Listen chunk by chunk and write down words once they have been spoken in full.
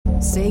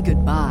Say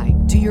goodbye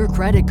to your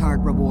credit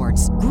card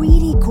rewards.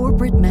 Greedy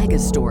corporate mega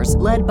stores,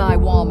 led by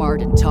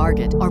Walmart and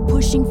Target, are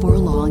pushing for a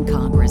law in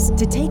Congress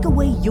to take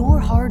away your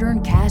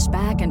hard-earned cash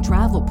back and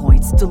travel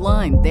points to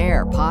line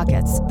their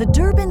pockets. The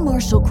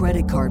Durbin-Marshall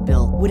credit card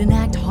bill would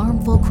enact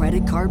harmful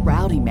credit card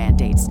routing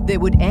mandates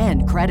that would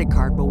end credit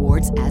card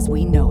rewards as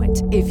we know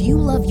it. If you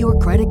love your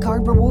credit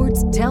card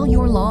rewards, tell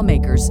your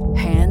lawmakers,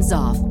 hands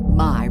off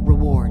my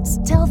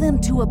rewards. Tell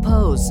them to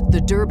oppose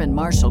the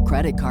Durbin-Marshall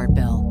credit card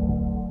bill.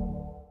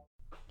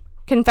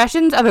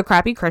 Confessions of a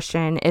Crappy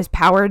Christian is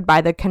powered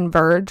by the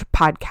Converge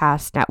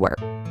Podcast Network.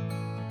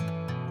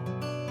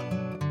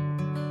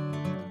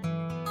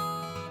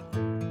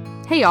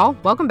 Hey y'all,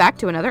 welcome back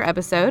to another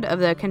episode of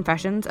the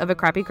Confessions of a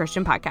Crappy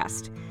Christian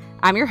podcast.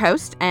 I'm your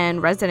host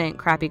and resident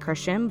Crappy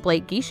Christian,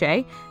 Blake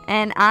Guichet,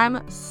 and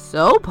I'm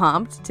so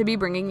pumped to be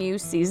bringing you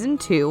season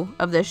 2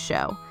 of this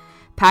show,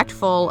 packed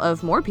full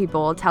of more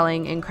people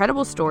telling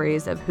incredible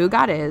stories of who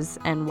God is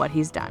and what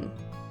he's done.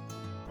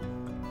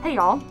 Hey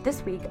y'all,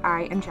 this week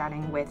I am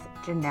chatting with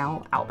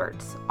Janelle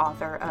Alberts,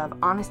 author of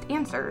Honest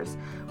Answers,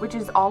 which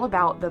is all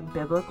about the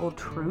biblical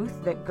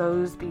truth that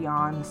goes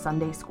beyond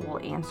Sunday school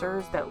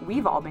answers that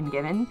we've all been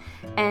given,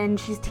 and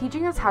she's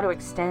teaching us how to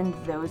extend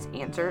those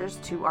answers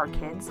to our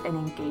kids and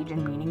engage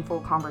in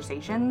meaningful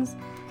conversations.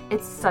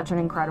 It's such an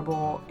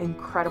incredible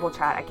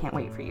chat. I can't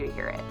wait for you to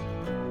hear it.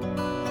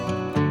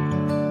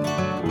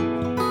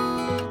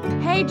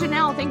 Hey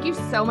Janelle, thank you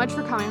so much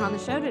for coming on the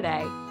show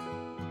today.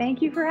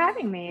 Thank you for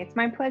having me. It's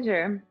my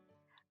pleasure.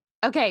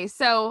 Okay,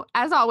 so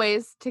as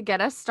always, to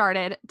get us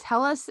started,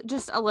 tell us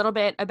just a little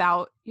bit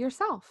about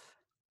yourself.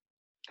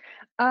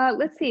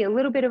 Let's see, a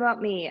little bit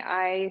about me.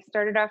 I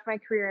started off my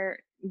career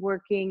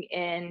working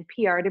in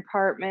PR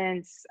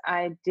departments.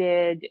 I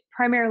did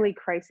primarily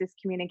crisis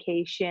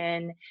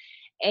communication.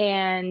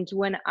 And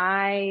when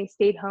I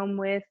stayed home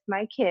with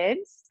my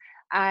kids,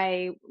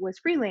 I was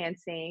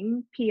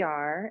freelancing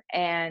PR,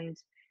 and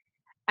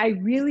I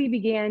really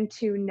began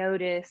to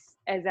notice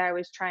as I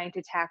was trying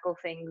to tackle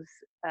things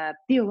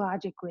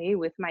theologically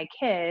with my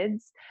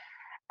kids,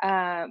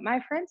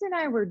 my friends and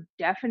I were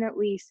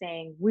definitely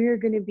saying, we're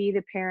going to be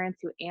the parents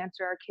who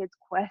answer our kids'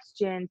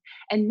 questions.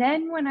 And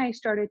then when I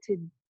started to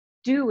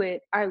do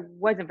it, I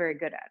wasn't very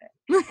good at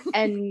it.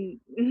 And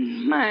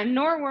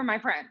nor were my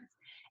friends.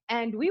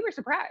 And we were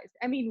surprised.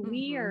 I mean,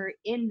 we are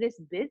in this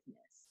business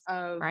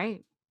of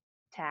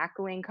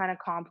tackling kind of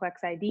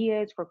complex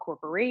ideas for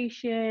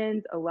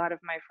corporations. A lot of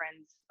my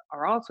friends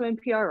are also in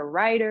PR or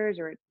writers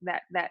or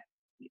that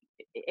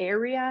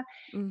area.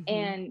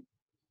 And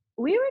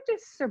we were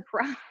just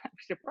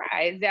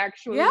surprised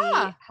actually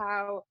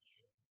how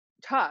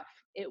tough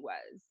it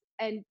was.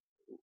 And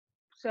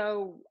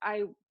so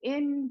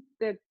in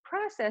the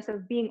process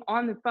of being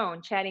on the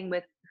phone chatting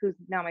with who's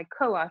now my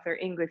co-author,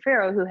 Ingrid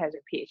Farrow, who has a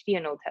PhD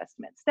in Old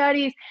Testament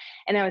studies,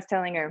 and I was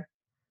telling her,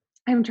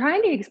 I'm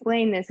trying to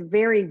explain this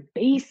very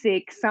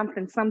basic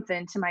something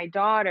to my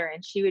daughter,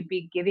 and she would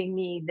be giving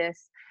me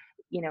this,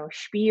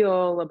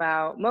 spiel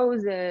about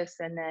Moses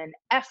and then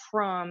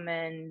Ephraim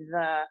and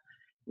the,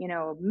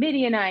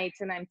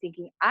 Midianites. And I'm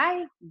thinking,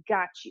 I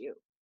got you.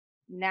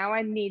 Now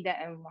I need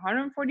that in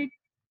 140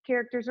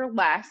 characters or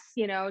less,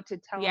 to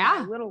tell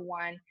my little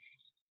one.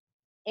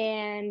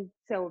 And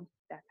so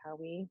that's how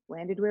we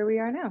landed where we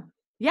are now.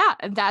 Yeah,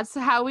 that's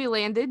how we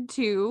landed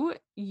to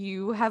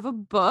you have a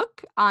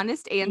book,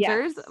 Honest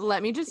Answers. Yes.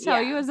 Let me just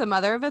tell you, as a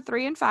mother of a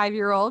 3 and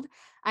 5-year-old,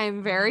 I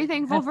am very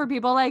thankful for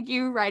people like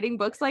you writing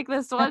books like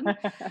this one.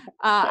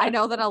 I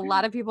know that a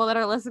lot of people that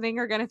are listening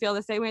are going to feel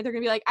the same way. They're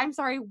going to be like, I'm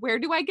sorry, where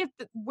do I get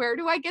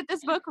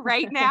this book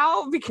right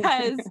now?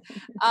 Because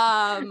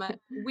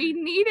we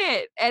need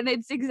it. And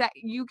it's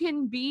you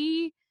can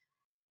be,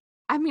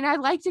 I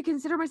like to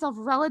consider myself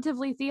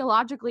relatively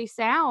theologically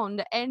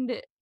sound,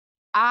 and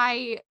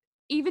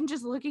even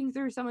just looking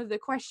through some of the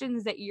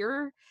questions that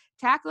you're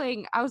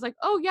tackling, I was like,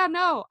 oh yeah,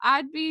 no,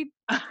 I'd be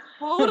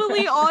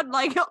totally on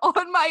my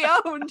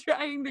own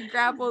trying to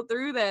grapple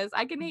through this.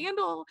 I can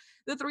handle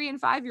the 3 and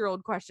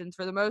 5-year-old questions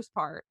for the most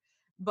part,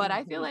 but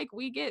I feel like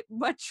we get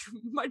much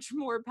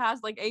more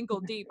past ankle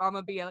deep. I'm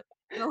gonna be in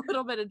a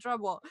little bit of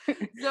trouble.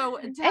 So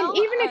and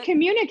even a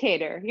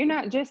communicator, you're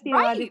not just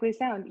theologically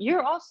sound.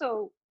 You're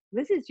also,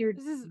 this is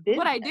business.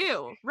 What I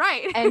do,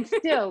 right? And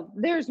still,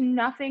 there's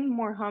nothing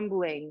more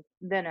humbling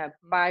than a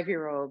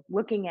 5-year-old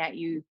looking at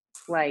you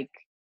like,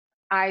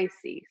 I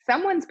see.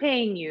 Someone's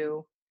paying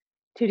you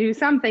to do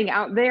something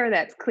out there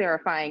that's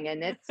clarifying,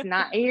 and it's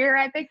not here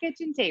at the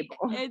kitchen table.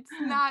 It's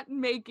not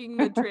making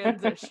the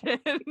transition.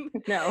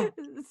 No.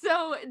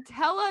 So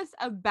tell us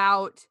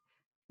about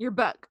your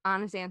book,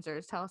 Honest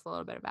Answers. Tell us a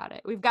little bit about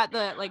it. We've got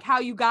the how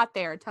you got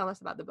there. Tell us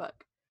about the book.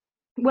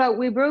 Well,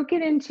 we broke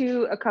it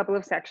into a couple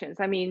of sections.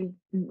 I mean,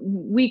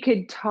 we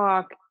could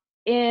talk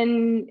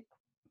in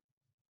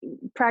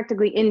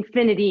practically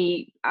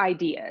infinity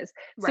ideas.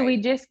 Right. So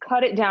we just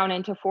cut it down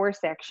into 4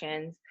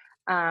 sections.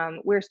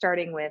 We're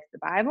starting with the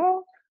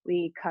Bible.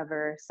 We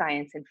cover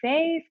science and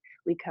faith.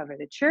 We cover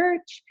the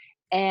church.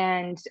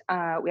 And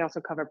we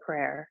also cover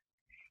prayer.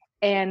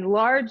 And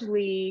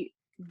largely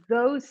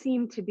those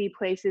seem to be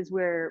places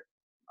where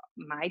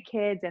my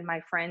kids and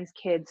my friends'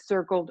 kids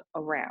circled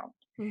around.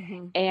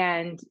 Mm-hmm.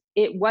 And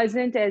it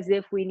wasn't as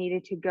if we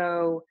needed to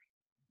go,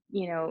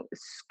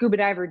 scuba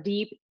diver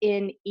deep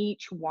in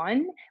each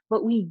one,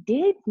 but we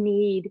did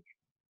need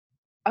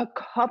a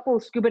couple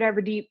scuba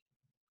diver deep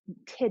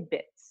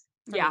tidbits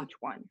from Yeah. each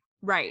one.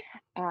 Right.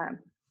 Um,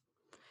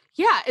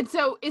 Yeah. And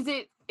so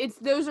it's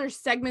those are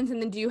segments,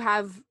 and then do you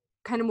have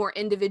kind of more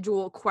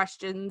individual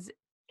questions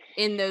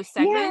in those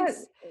yeah.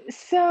 segments?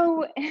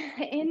 So,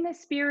 in the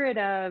spirit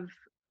of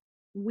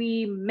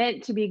we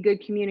meant to be good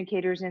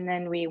communicators and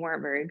then we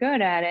weren't very good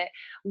at it,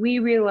 we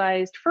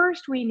realized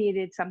first we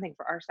needed something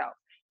for ourselves.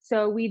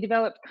 So we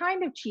developed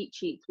kind of cheat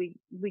sheets.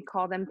 We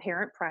call them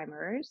parent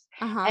primers,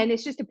 Uh-huh. and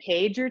it's just a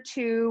page or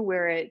two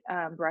where it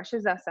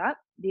brushes us up,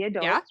 the Yeah.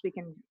 adults. We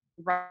can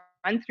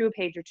run through a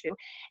page or two,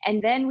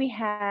 and then we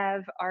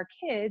have our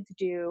kids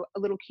do a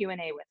little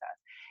Q&A with us.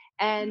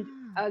 And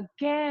Ah.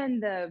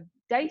 again, the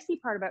dicey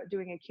part about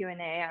doing a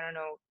Q&A, I don't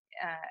know,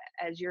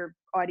 as your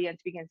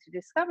audience begins to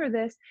discover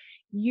this,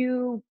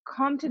 you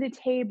come to the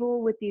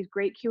table with these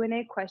great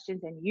Q&A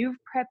questions and you've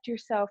prepped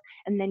yourself,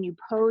 and then you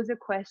pose a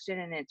question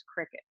and it's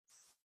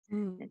crickets.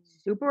 Mm.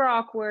 It's super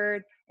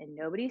awkward and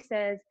nobody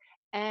says.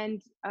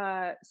 And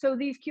so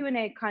these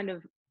Q&A kind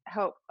of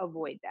help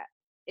avoid that.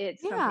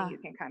 It's something Yeah. you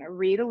can kind of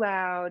read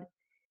aloud.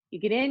 You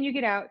get in, you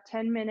get out,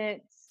 10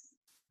 minutes,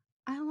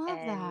 I love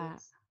and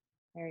that.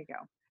 there you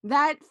go.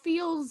 That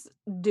feels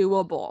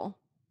doable.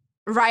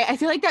 Right? I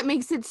feel like that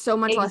makes it so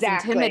much less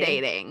Exactly.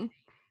 intimidating.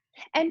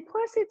 And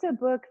plus, it's a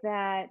book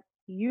that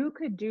you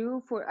could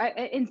do for,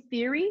 in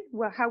theory,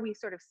 well, how we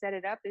sort of set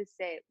it up is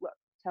say, look,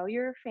 tell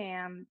your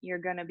fam you're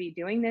going to be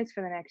doing this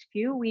for the next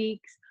few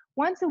weeks,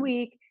 once a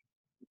week,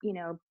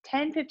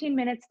 10, 15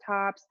 minutes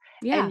tops,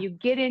 and Yeah. you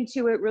get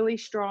into it really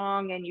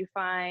strong and you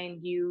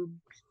find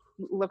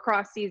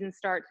lacrosse season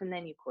starts and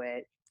then you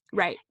quit.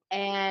 Right.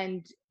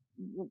 And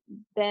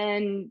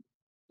then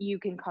you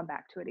can come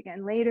back to it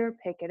again later,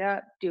 pick it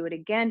up, do it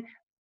again.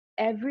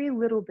 Every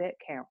little bit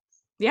counts.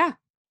 Yeah.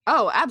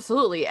 Oh,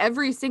 absolutely.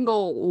 Every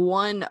single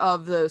one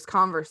of those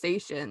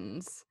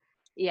conversations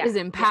Yeah. is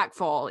Yeah.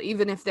 impactful,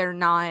 even if they're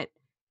not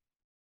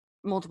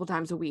multiple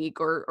times a week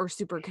or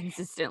super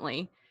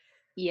consistently.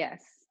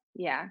 Yes.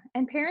 Yeah.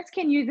 And parents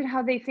can use it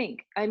how they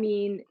think. I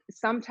mean,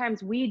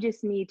 sometimes we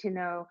just need to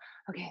know,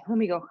 okay, let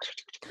me go.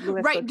 Let's go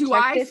Right. Do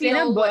check I this in a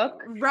feel what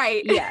book.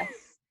 right. Yes.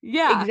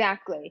 Yeah.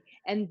 Exactly.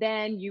 And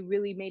then you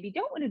really maybe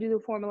don't want to do the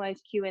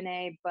formalized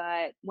Q&A,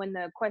 but when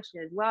the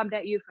question is lobbed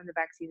at you from the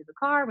back seat of the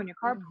car, when you're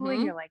carpooling,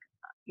 Mhm. you're like,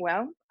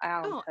 well,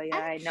 I'll Oh, tell you,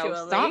 I know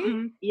actually.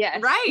 something.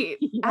 Yes. Right.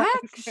 Yes.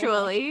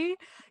 Actually.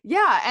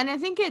 Yeah, and I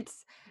think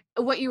it's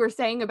what you were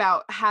saying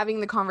about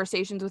having the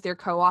conversations with your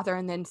co-author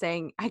and then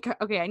saying,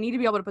 okay, I need to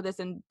be able to put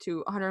this into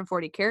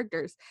 140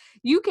 characters.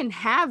 You can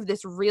have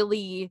this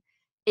really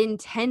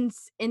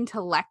intense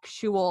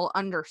intellectual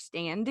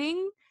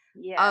understanding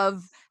of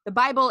Yes. the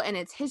Bible and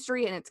its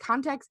history and its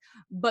context,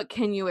 but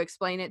can you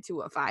explain it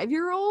to a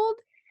 5-year-old?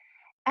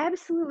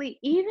 Absolutely.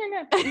 Even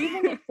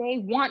if they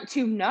want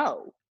to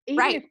know, even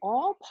Right. if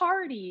all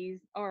parties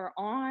are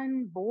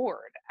on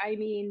board. I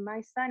mean,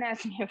 my son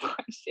asked me a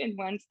question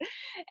once,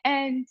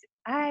 and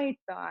I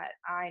thought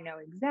I know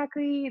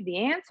exactly the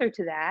answer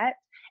to that.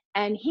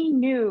 And he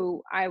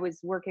knew I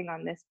was working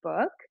on this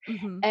book.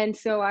 Mhm. And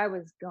so I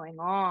was going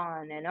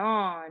on and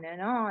on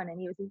and on. And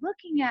he was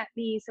looking at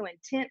me so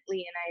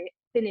intently. And I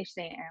finished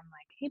saying, I'm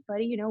like, hey,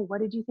 buddy,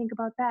 what did you think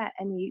about that?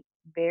 And he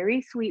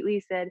very sweetly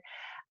said,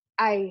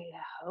 I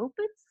hope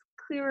it's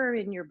clearer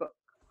in your book.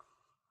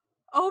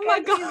 Oh my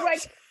And he's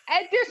like, gosh.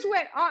 and just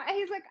went on.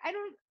 He's like, I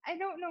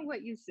don't know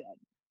what you said,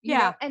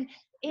 Yeah. and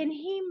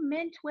he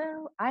meant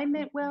well. I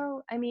meant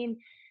well. I mean,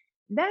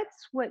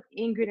 that's what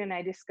Ingrid and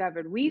I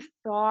discovered. We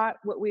thought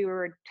what we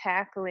were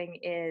tackling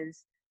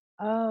is,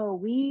 oh,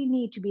 we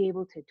need to be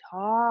able to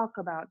talk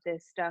about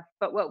this stuff.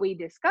 But what we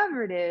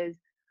discovered is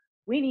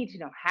we need to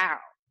know how.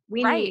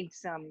 Right.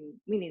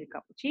 We need a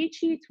couple cheat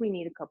sheets. We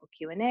need a couple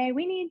Q&A.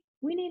 We need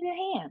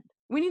a hand.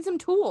 We need some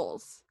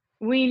tools.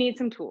 We need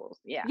some tools.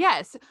 Yeah.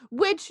 Yes,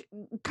 which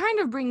kind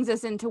of brings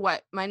us into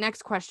what my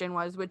next question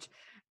was, which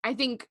I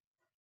think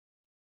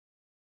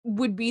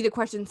would be the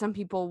question some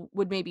people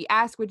would maybe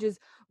ask, which is,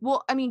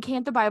 well, I mean,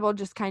 can't the Bible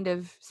just kind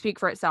of speak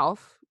for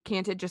itself?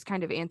 Can't it just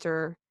kind of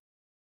answer?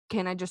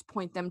 Can I just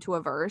point them to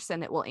a verse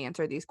and it will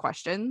answer these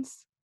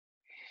questions?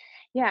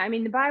 Yeah, I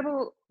mean, the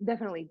Bible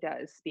definitely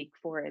does speak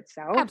for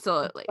itself,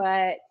 Absolutely.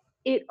 but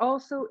it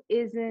also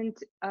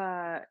isn't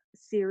a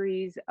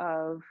series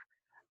of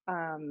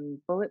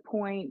bullet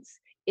points.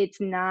 It's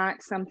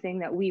not something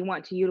that we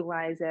want to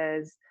utilize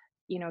as,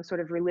 sort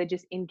of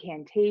religious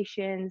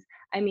incantations.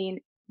 I mean,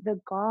 the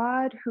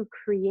God who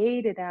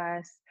created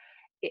us,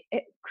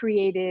 it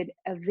created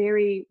a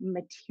very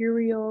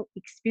material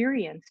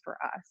experience for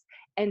us.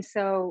 And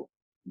so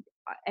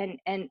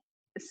and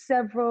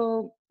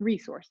several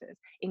resources,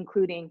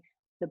 including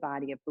the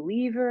body of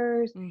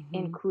believers, Mhm.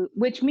 include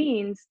which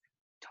means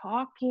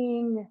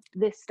talking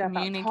this stuff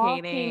out, talking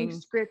Communicating.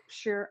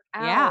 scripture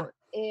Yeah. out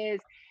is.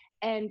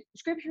 And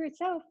scripture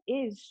itself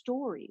is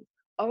stories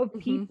of Mhm.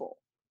 people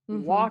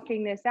Mhm.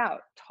 walking this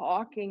out,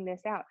 talking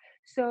this out.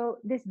 So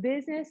this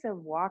business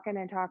of walking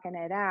and talking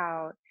it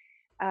out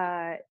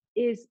uh,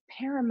 is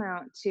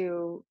paramount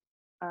to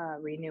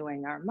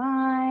renewing our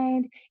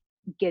mind,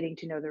 getting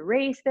to know the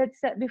race that's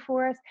set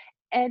before us.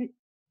 And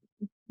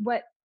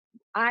what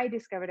I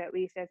discovered, at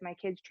least as my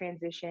kids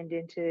transitioned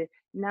into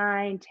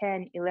 9,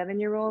 10,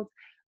 11-year olds,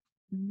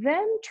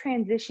 them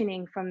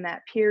transitioning from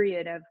that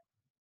period of,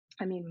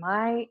 I mean,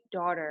 my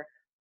daughter,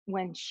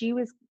 when she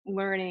was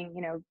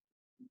learning,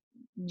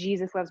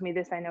 Jesus loves me,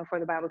 this I know, for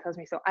the Bible tells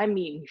me so. I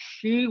mean,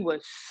 she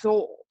was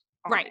sold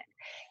on Right. it.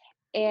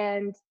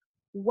 And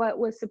what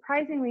was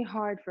surprisingly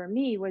hard for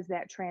me was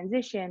that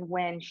transition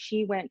when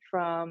she went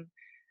from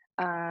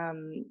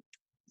um,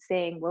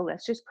 saying, well,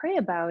 let's just pray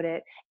about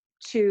it,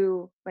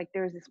 to like,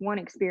 there was this one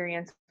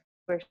experience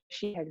where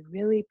she had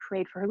really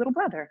prayed for her little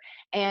brother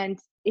and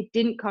it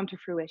didn't come to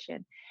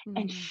fruition.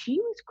 And Mm. she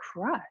was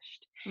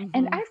crushed.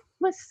 And Mhm. I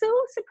was so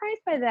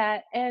surprised by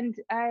that. And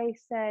I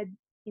said,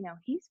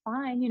 he's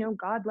fine.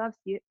 God loves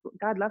you.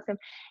 God loves him.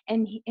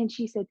 And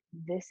she said,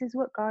 this is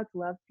what God's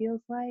love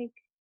feels like.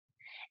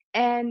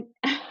 And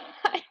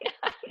I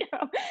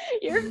know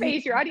your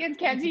face, your audience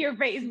can't see your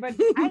face, but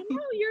I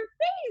know your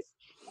face.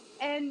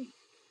 And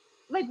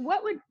like,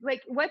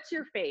 what's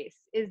your face?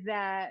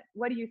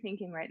 What are you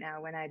thinking right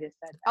now when I just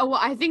said Oh,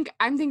 that? well,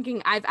 I'm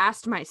thinking I've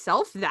asked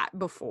myself that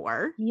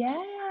before. I've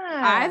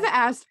Yeah.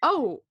 asked,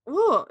 "Oh,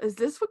 woah, is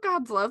this what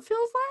God's love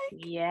feels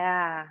like?"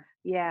 Yeah.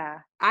 Yeah.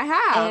 I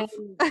And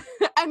have.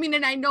 I mean,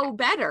 and I know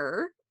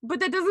better, but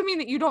that doesn't mean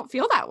that you don't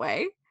feel that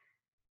way.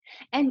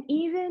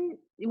 even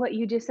what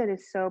you just said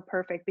is so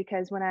perfect,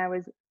 because when I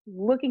was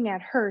looking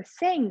at her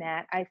saying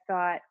that, I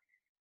thought,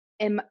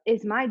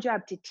 is my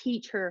job to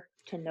teach her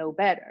to know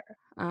better?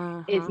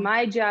 Is Uh-huh.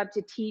 my job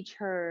to teach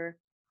her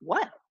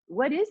what?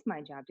 What is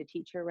my job to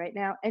teach her right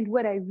now? And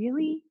what I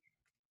really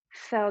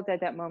felt at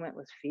that moment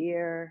was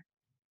fear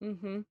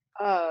Mhm.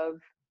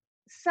 of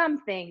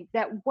something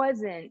that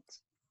wasn't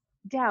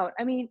doubt.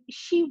 I mean,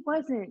 she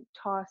wasn't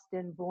tossed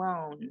and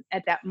blown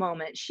at that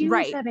moment. She was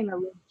Right. having a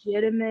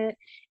legitimate,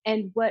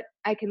 and what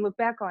I can look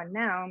back on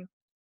now,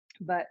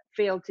 but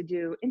failed to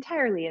do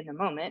entirely in the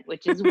moment,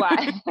 which is why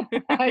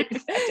I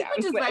sat down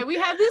Which is with why we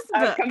have this a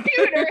book.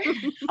 computer,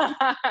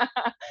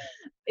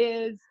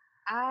 is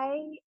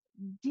I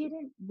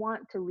didn't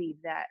want to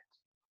leave that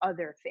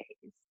other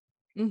phase.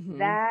 Mhm.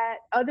 That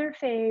other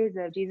phase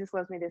of Jesus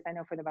loves me, this I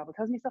know, for the Bible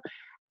tells me so.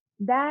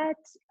 That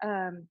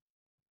um,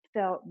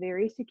 felt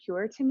very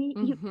secure to me.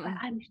 Mhm.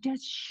 I'm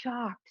just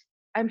shocked.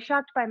 I'm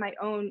shocked by my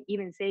own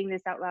even saying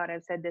this out loud.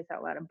 I've said this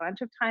out loud a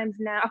bunch of times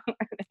now.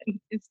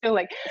 It's still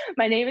like,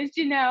 my name is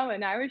Janelle,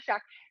 and I was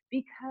shocked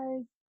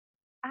because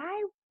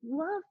I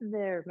love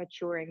their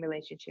maturing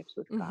relationships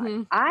with God.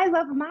 Mhm. I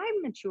love my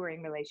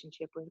maturing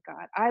relationship with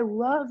God. I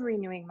love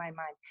renewing my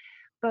mind.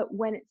 But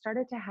when it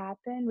started to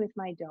happen with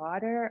my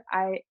daughter,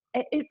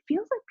 it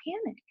feels like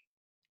panic.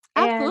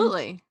 And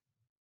Absolutely.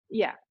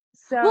 yeah.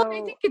 Well, I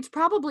So think it's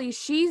probably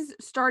she's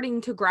starting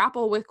to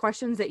grapple with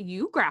questions that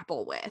you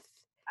grapple with.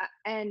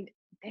 and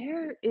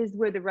there is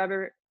where the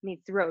rubber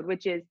meets the road,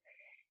 which is,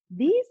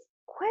 these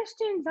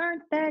questions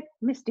aren't that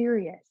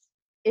mysterious.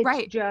 It's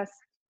Right. just,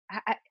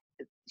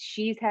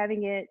 she's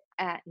having it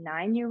at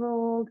 9-year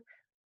old.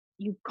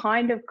 You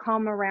kind of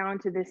come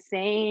around to the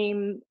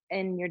same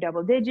in your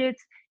double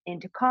digits,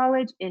 into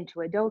college,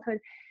 into adulthood.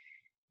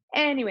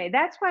 Anyway,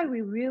 that's why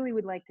we really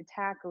would like to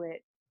tackle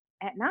it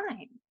at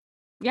 9.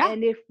 Yeah.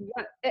 And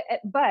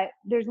but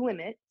there's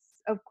limits,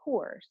 of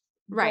course.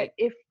 But Right.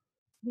 if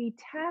we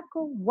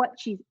tackle what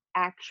she's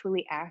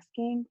actually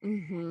asking,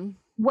 Mhm.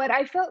 what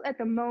I felt at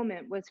the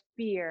moment was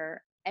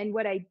fear, and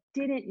what I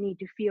didn't need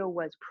to feel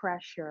was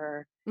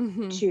pressure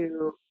Mhm.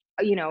 to,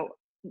 you know,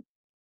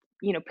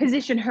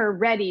 position her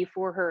ready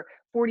for her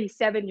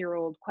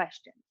 47-year-old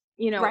question.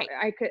 Right.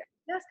 I could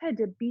just had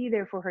to be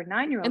there for her And,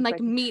 9-year-old like,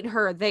 question meet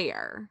her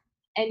there.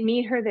 and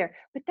meet her there.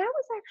 But that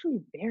was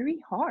actually very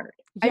hard.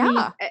 I mean,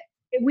 Yeah.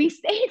 we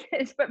say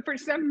this, but for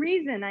some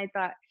reason I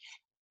thought,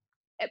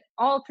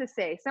 all to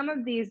say, some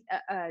of these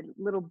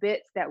little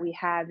bits that we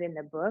have in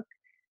the book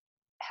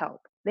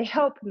help. They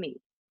help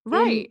me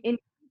Right. in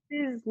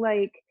cases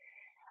like,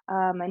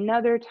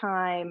 another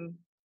time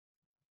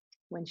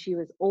when she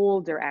was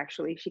older.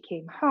 Actually, she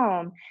came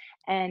home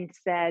and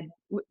said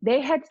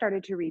they had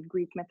started to read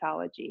Greek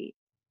mythology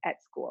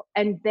at school,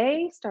 and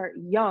they start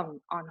young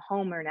on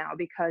Homer now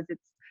because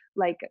it's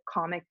like a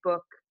comic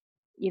book,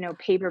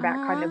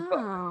 paperback kind of book,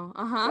 Oh,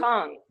 uh-huh.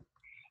 young.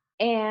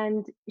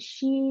 And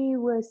she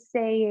was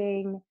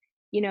saying,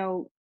 you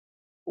know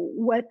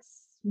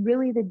what's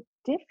really the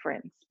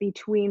difference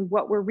between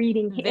what we're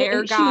reading here, Their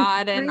and she was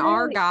God and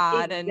our really,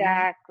 God and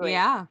exactly,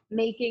 yeah.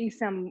 making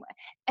some.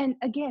 And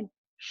again,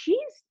 she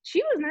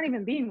was not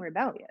even being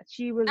rebellious.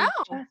 She was No.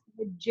 just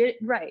legit,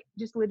 right,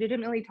 just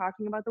legitimately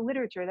talking about the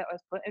literature that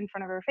was put in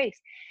front of her face.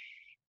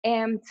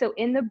 And so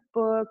in the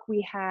book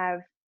we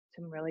have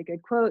some really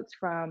good quotes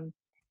from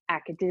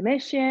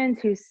academicians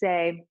who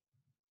say,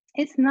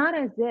 it's not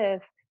as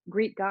if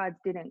Greek gods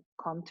didn't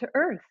come to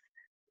earth,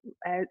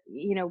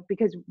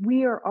 because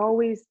we are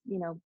always,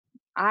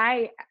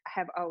 I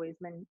have always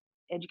been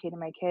educating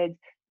my kids.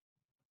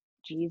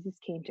 Jesus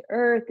came to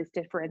earth. This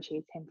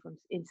differentiates him from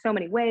in so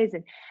many ways.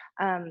 And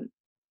um,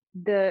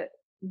 the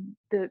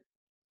the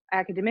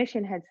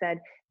academician had said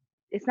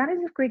it's not as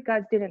if Greek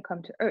gods didn't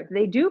come to earth.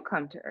 They do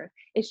come to earth.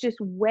 It's just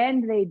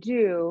when they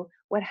do,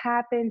 what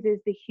happens is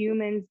the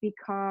humans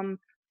become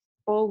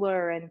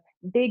fuller and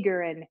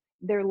bigger, and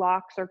their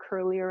locks are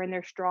curlier and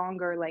they're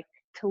stronger. Like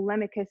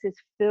Telemachus is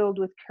filled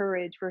with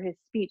courage for his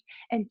speech.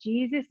 And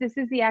Jesus, this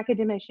is the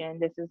academician,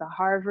 this is a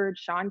Harvard,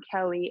 Sean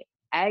Kelly,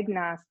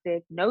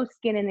 agnostic, no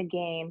skin in the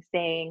game,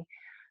 saying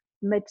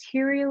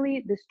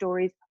materially the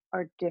stories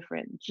are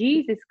different.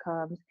 Jesus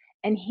comes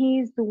and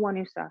he's the one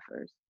who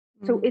suffers.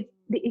 So Mhm. it's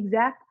the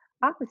exact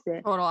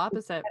opposite. Total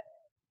opposite.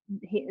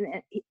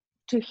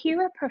 To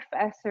hear a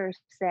professor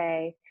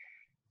say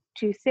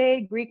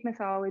Greek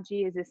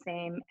mythology is the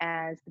same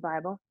as the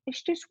Bible,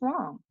 it's just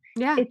wrong.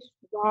 Yeah. It's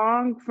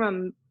wrong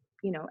from,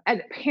 as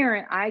a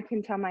parent, I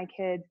can tell my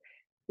kids,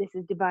 this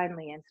is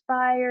divinely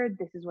inspired,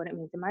 this is what it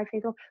means in my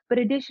faith. But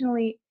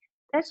additionally,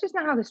 that's just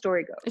not how the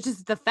story goes. It's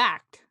just the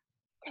fact.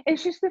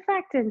 It's just the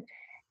fact. And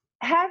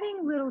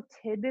having little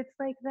tidbits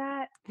like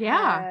that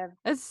Yeah.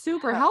 That's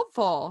super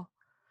helpful.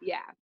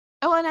 Yeah.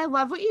 Oh, and I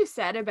love what you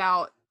said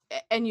about,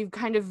 and you've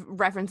kind of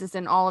referenced this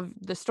in all of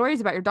the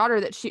stories about your daughter,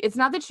 that it's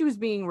not that she was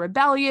being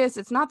rebellious.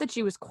 It's not that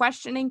she was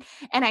questioning.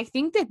 And I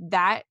think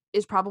that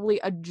is probably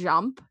a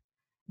jump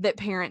that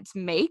parents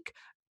make,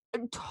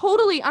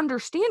 totally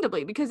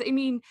understandably, because I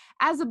mean,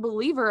 as a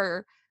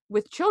believer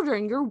with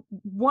children,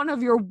 one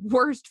of your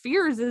worst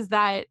fears is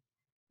that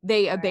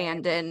they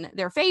abandon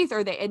their faith,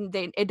 or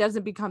it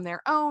doesn't become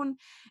their own.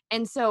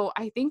 And so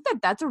I think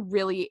that's a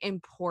really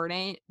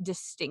important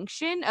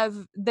distinction,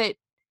 of that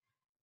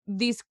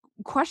these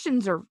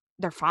questions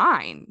they're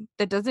fine.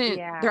 That doesn't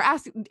Yeah. they're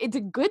asking It's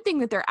a good thing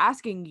that they're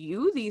asking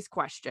you these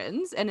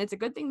questions, and it's a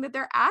good thing that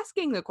they're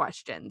asking the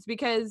questions,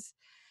 because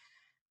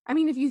I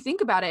mean, if you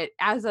think about it,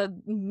 as a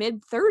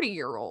mid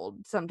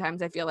 30-year-old,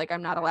 sometimes I feel like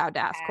I'm not allowed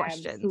to ask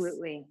questions.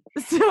 Absolutely.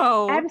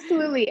 So,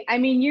 Absolutely. I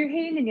mean, you're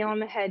hitting the nail on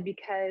the head,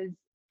 because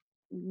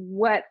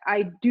what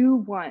I do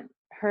want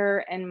her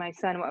and my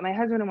son, what my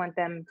husband want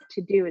them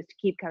to do, is to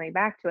keep coming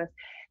back to us,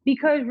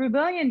 because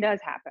rebellion does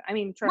happen. I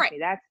mean, trust right.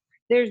 me,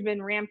 there's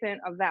been rampant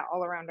of that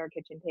all around our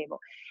kitchen table.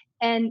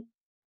 And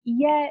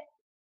yet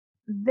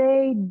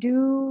they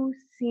do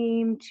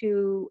seem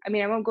to, I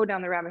mean, I won't go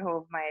down the rabbit hole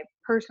of my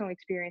personal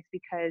experience,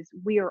 because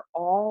we are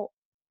all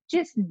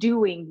just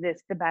doing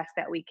this the best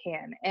that we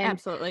can. And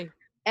Absolutely.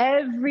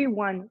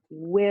 everyone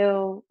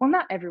will, well,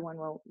 not everyone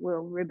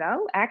will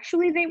rebel.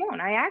 Actually, they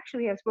won't. I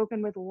actually have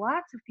spoken with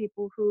lots of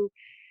people who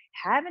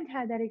haven't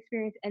had that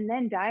experience, and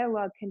then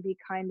dialogue can be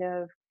kind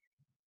of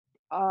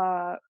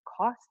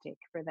caustic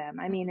for them.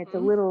 I mean, it's a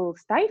Mhm. little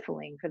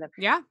stifling for them.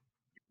 Yeah.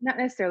 Not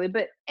necessarily,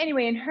 but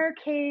anyway, in her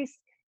case,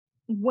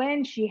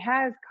 when she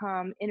has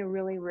come in a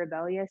really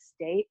rebellious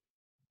state,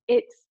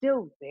 it's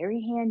still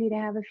very handy to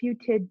have a few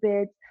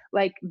tidbits,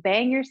 like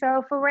bang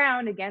yourself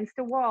around against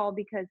a wall,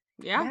 because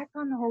Yeah. that's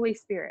on the Holy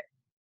Spirit.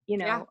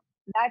 Yeah.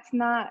 That's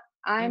not,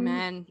 I'm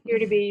Amen. here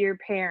to be your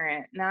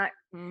parent, not,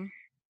 Mhm.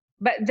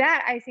 but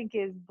that I think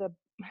is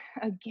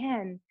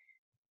again,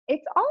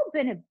 it's all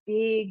been a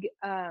big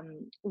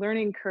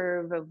learning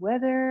curve of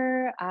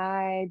whether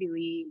I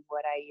believe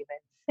what I even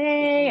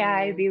say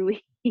I Mhm.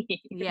 believe.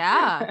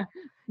 Yeah.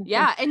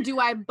 Yeah. And do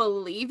I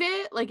believe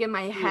it, like, in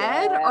my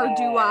head, or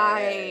do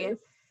I, Yes.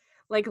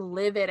 like,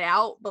 live it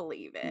out,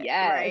 believe it,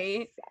 Yes.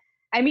 right?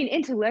 I mean,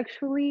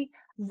 intellectually,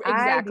 I believe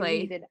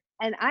Exactly. it.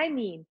 And I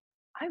mean,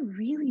 I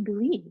really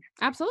believe.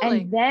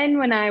 Absolutely. And then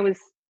when I was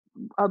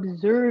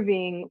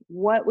observing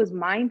what was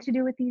mine to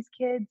do with these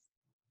kids,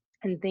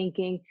 and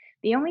thinking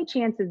the only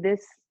chance of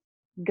this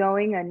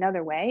going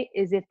another way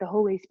is if the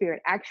Holy Spirit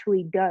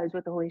actually does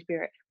what the Holy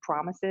Spirit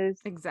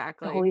promises the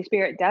Exactly. Holy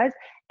Spirit does.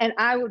 And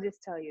I will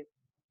just tell you,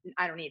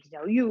 I don't need to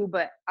tell you,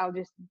 but I'll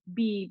just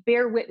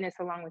bear witness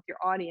along with your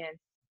audience.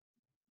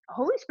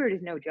 Holy Spirit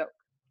is no joke.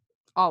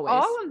 Always.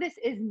 All of this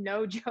is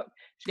no joke.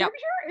 Yep.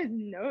 Scripture is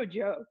no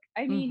joke.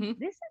 I mean, Mhm.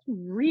 this is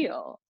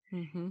real.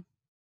 Mhm.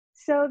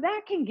 So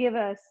that can give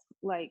us,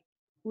 like,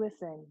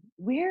 listen,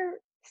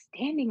 we're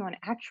standing on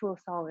actual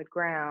solid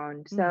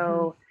ground. Mhm.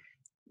 So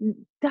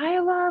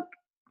dialogue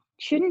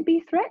shouldn't be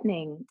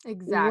threatening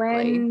Exactly.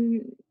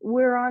 when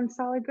we're on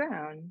solid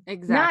ground. Not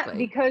Exactly.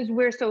 because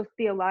we're so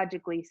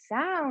theologically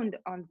sound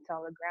on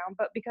solid ground,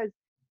 but because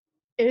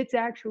it's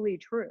actually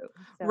true.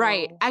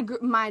 Right. So,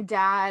 My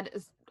dad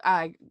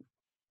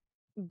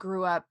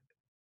grew up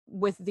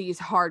with these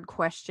hard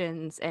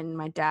questions, and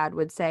my dad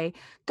would say,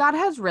 God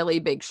has really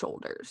big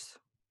shoulders.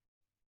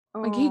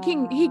 Like, he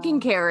can oh,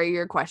 carry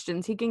your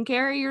questions, he can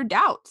carry your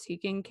doubts, he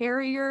can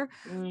carry your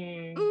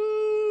mm,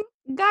 mm,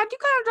 God, you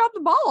kind of dropped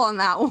the ball on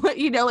that one, like,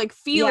 yeah,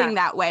 feeling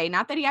that way.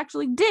 Not that he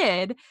actually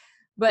did,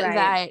 but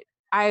right.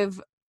 that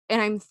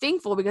I'm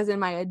thankful, because in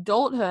my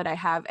adulthood I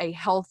have a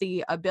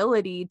healthy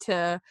ability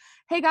to,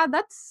 hey God,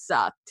 that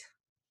sucked.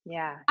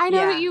 Yeah. I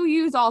know that Yeah. you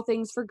use all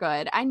things for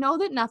good. I know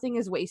that nothing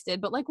is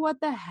wasted, but like, what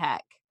the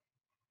heck?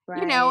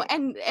 Right.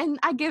 And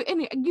I give,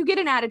 and you get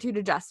an attitude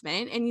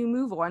adjustment and you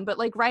move on, but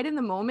like right in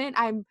the moment,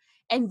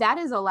 and that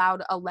has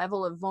allowed a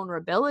level of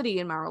vulnerability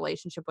in my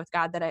relationship with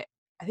God that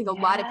I think a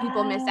lot of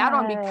people miss out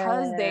on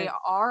because they Yes.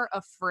 are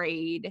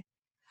afraid.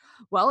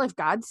 Well, if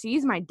God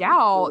sees my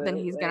doubt, then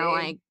he's gonna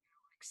Absolutely. like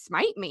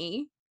smite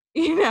me,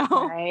 you know?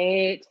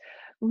 Right.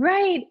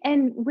 Right.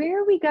 And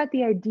where we got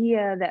the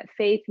idea that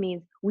faith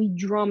means we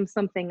drum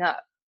something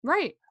up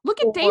Right. Look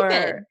at or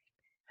David.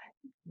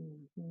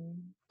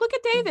 Mhm, Look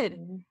at David.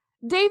 mhm,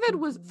 David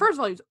was, mhm, first of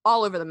all, he was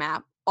all over the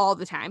map all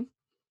the time.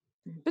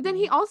 But then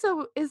he mhm.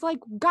 also is like,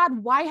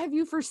 God, why have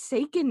you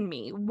forsaken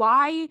me?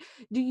 Why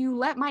do you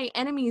let my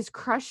enemies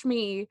crush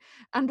me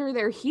under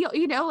their heel?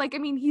 Like, I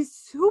mean, he's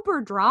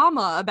super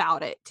drama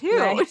about it too.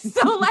 Right.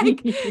 So,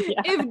 like,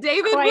 Yeah. if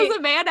David was Quite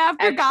a man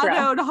after God's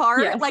extra. own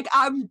heart, Yes. like,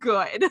 I'm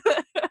good.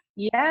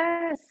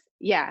 Yes.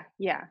 Yeah.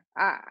 Yeah.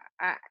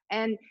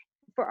 And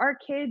for our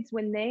kids,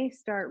 when they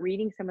start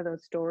reading some of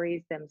those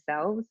stories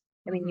themselves,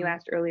 I mean, you Hmm.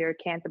 asked earlier,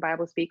 can't the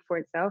Bible speak for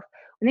itself?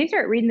 When they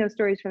start reading those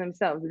stories for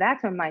themselves,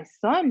 that's when my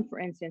son, for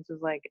instance,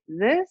 was like,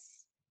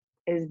 this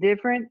is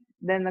different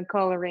than the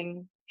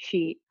coloring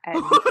sheet at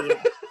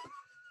VBS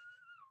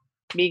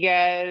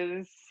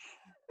because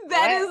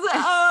That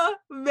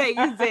what? is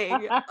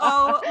amazing.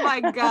 Oh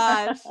my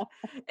gosh.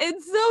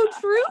 It's so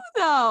true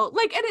though.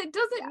 Like, and it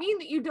doesn't Yeah. mean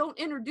that you don't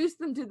introduce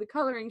them to the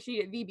coloring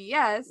sheet at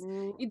VBS.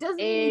 It doesn't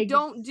mean you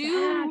don't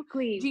do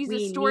Exactly.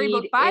 Jesus We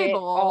Storybook need it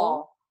Bible,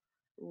 all.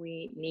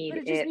 We but need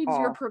it just it means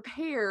you're all.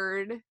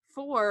 prepared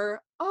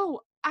for,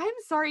 oh, I'm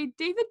sorry,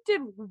 David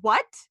did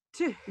what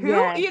to who?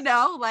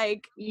 Yes.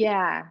 Like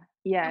Yeah. you're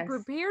Yes.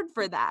 prepared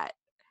for that.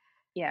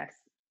 Yes.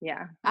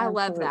 Yeah. I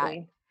love that.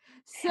 Absolutely.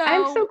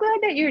 I'm so So, glad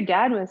that your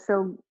dad was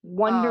so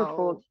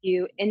wonderful oh, to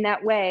you in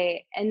that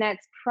way. And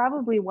that's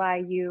probably why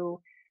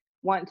you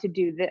want to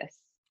do this.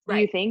 Do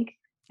you right. think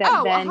that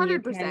Oh, then you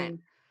 100%. can?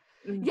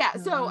 Yeah,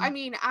 so I Mhm.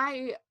 mean,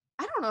 I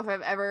don't know if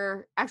I've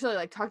ever actually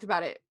like talked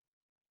about it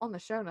on the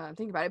show now that I'm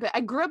thinking about it, but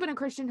I grew up in a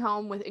Christian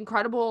home with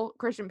incredible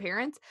Christian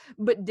parents,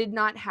 but did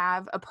not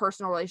have a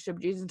personal relationship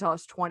with Jesus until I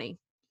was 20.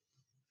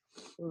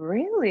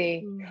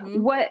 Really?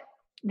 Hmm. What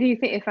do you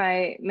think, if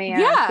I may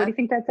ask, what do Yeah. you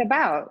think that's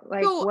about?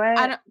 Like So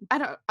what? I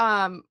don't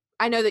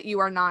I know that you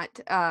are not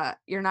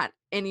you're not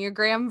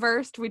Enneagram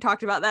versed. We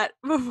talked about that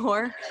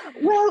before.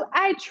 Well,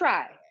 I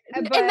try,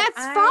 And but that's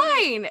I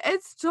fine.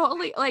 It's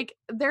totally like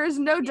there's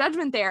no yeah.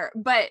 judgment there.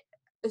 But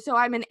so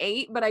I'm an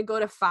 8, but I go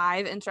to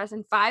 5 in stress,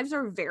 and 5s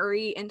are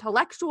very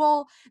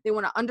intellectual. They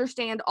want to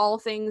understand all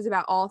things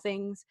about all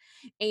things.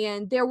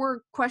 And there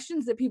were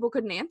questions that people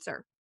couldn't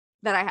answer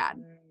that I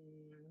had.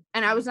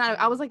 And I was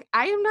Mhm. like,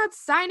 I am not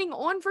signing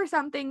on for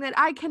something that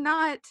I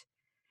cannot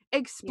Yeah.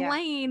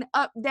 explain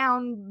up,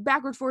 down,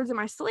 backwards, forwards in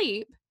my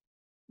sleep.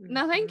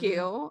 No, thank Mhm.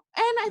 you.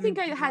 And I think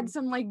I had Mhm.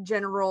 some like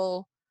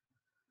general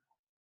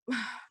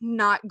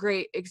not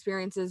great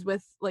experiences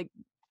with like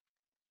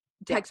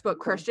Yeah, of textbook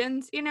course.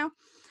 Christians.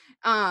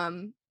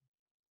 Um,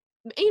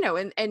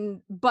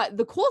 and but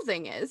the cool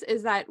thing is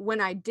that when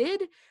I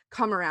did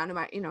come around to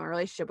my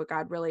relationship with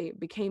God really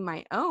became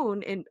my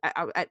own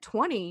at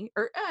 20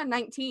 or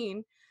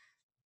 19,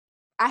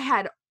 I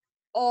had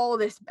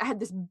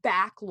this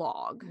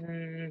backlog,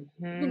 Mhm.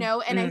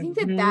 and I think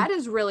that Mhm. that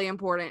is really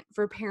important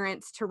for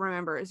parents to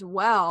remember as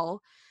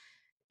well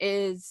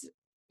is,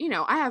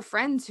 I have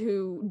friends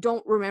who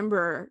don't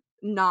remember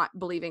not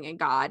believing in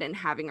God and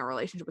having a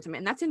relationship with him.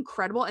 And that's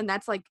incredible. And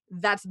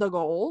that's the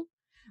goal.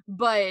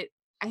 But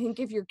I think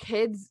if your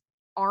kids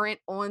aren't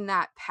on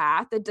that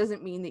path, that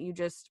doesn't mean that you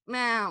just,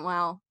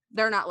 well,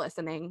 they're not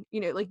listening.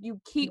 Like you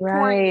keep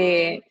pouring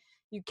in, Right.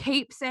 you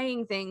keep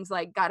saying things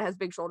like God has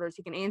big shoulders,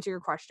 he can answer your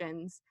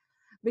questions.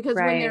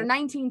 Because when they're Right.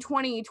 19,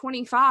 20,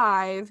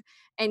 25,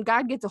 and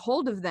God gets a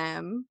hold of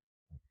them,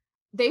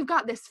 they've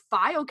got this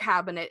file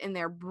cabinet in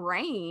their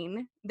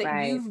brain that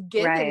Right. you've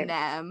given Right.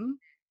 them,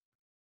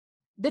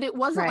 that it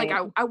wasn't like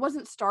Right. I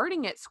wasn't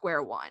starting at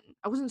square one.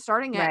 I wasn't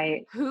starting at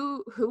Right.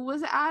 who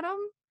was Adam,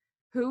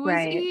 who was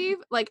Right. Eve.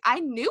 Like I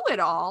knew it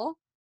all,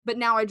 but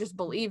now I just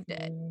believed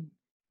it. Mhm.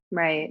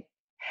 Right.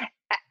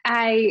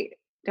 I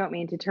don't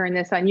mean to turn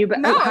this on you, but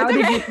No, it's how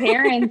did your okay.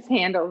 parents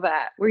handle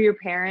that? Were your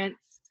parents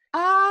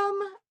um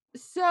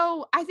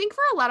so I think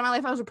for a lot of my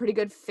life I was a pretty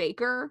good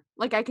faker.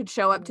 Like I could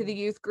show up to the mm,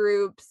 youth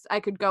groups, I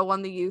could go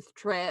on the youth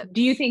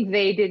do you trips. think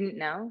they didn't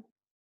know,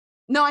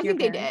 No, I your think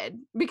they parents?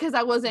 did because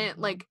I wasn't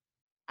Mhm. like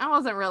I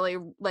wasn't really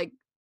like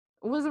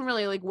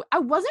I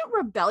wasn't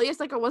rebellious,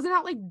 like I wasn't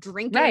out like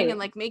drinking and Right.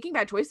 like making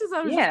bad choices.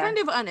 I was just Yeah. kind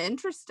of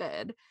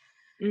uninterested.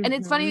 And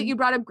it's funny that Mhm. you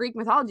brought up Greek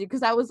mythology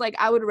because I was like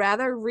I would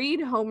rather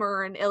read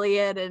Homer and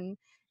Iliad and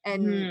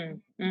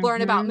Mhm.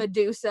 learn about Mhm.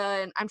 Medusa,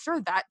 and I'm sure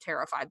that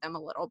terrified them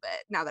a little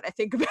bit. Now that I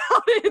think about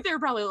it, they're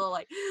probably a little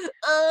like,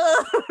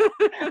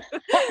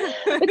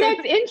 But ugh.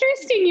 that's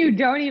interesting you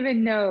don't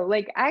even know.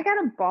 Like, I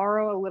gotta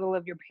borrow a little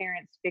of your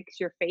parents' fix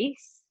your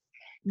face.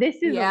 This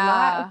is a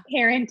lot of Yeah.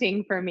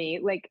 parenting for me.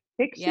 Like,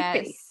 fix your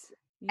face. Yes.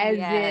 As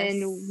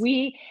in Yes.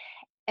 we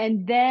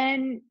and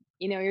then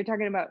you're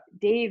talking about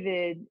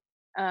David.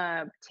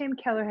 Tim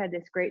Keller had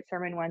this great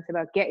sermon once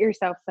about get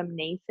yourself some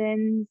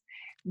Nathans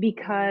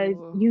because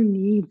Ooh. you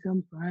need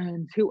some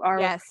friends who are,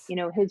 Yes.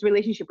 his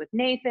relationship with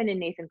Nathan, and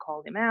Nathan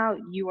called him out.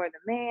 You are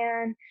the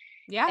man.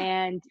 Yeah.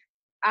 And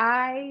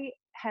I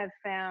have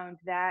found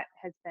that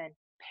has been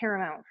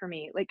paramount for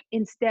me. Like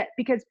instead,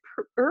 because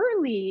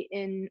early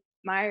in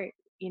my,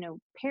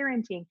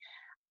 parenting,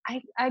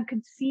 I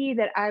could see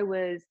that I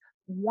was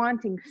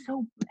wanting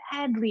so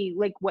badly,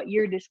 like what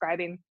you're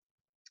describing.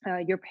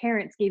 Your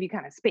parents gave you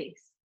kind of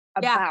space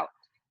Yeah, about.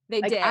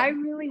 they Like I did.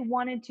 really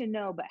wanted to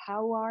know, but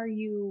how are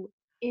you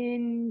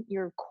in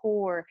your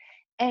core?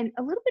 And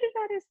a little bit of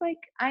that is like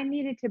I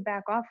needed to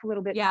back off a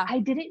little bit, but Yeah, I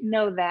didn't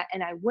know that,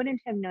 and I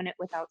wouldn't have known it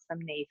without some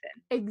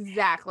Nathan.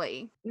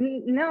 exactly.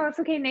 No, it's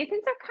okay.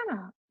 Nathans are kind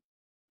of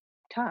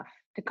tough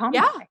to come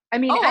Yeah. by. I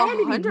mean, I Oh, had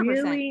to be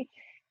 100%. really,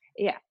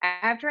 yeah.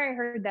 After I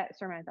heard that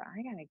sermon, I thought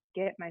I gotta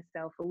get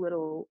myself a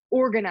little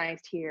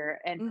organized here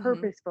and Mhm.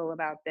 purposeful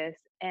about this.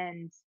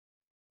 And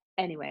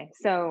anyway,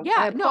 so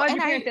I Yeah, no, applaud and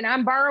your parents, I and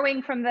I'm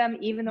borrowing from them,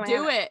 even though I do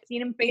haven't it.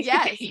 seen them face to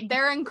Yes, face.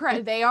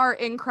 they are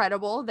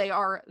incredible. They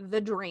are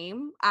the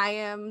dream. I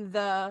am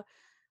the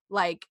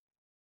like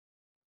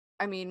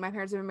I mean, my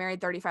parents have been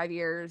married 35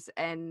 years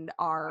and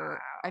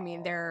are I mean,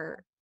 Wow.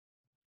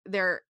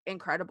 they're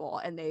incredible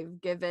and they've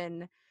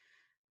given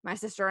my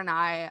sister and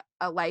I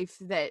a life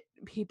that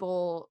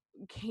people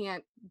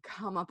can't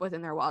come up with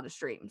in their wildest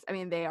dreams. I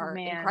mean, they are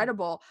Man.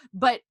 incredible,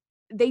 but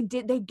they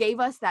gave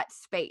us that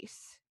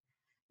space.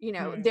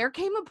 Hmm. There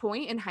came a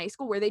point in high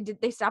school where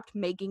they stopped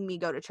making me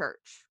go to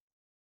church.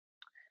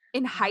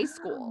 In high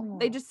school.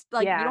 They Oh. just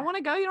like, you don't Yeah. want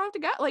to go, you don't have to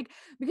go. Like,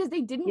 because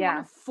they didn't want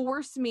to Yeah.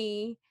 force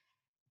me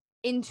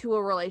into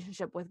a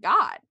relationship with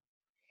God.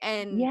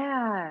 And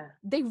Yeah.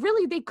 they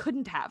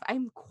couldn't have.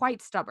 I'm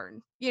quite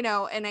stubborn,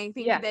 and I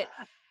think Yeah. that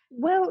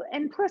Well,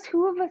 and plus,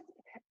 who of us?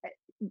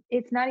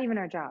 It's not even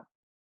our job.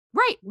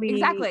 right,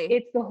 exactly.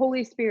 It's the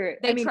Holy Spirit.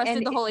 I They mean,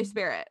 trusted the Holy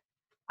Spirit.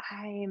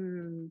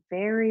 I'm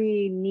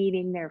very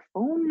needing their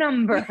phone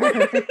number.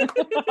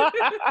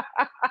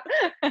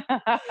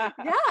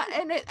 Yeah,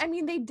 and I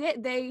mean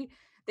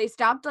they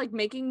stopped like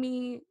making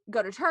me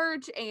go to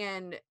church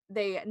and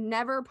they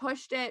never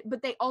pushed it,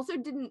 but they also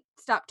didn't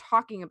stop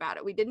talking about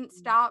it. We didn't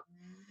stop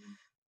Mhm,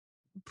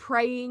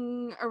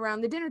 praying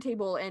around the dinner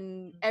table,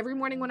 and every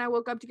morning mhm. when I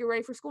woke up to get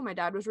ready for school, my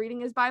dad was reading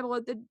his Bible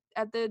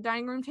at the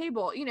dining room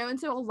table, and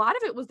so a lot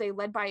of it was they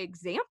led by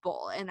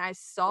example, and I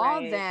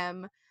saw Right.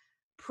 them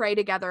pray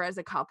together as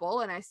a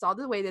couple, and I saw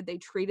the way that they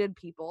treated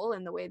people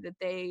and the way that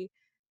they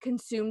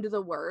consumed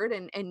the word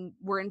and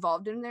were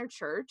involved in their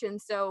church.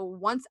 And so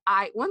once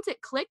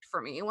it clicked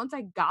for me, once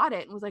I got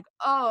it and was like,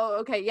 oh,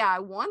 okay, yeah, I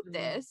want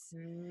this.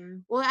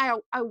 Mhm. Well,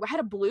 I had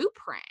a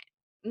blueprint.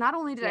 Not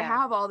only did I Yeah,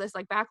 have all this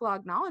like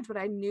backlog knowledge, but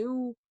I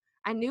knew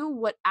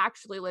what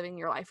actually living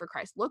your life for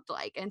Christ looked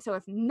like. And so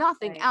if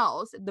nothing right.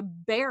 else, the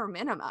bare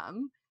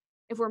minimum,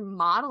 if we're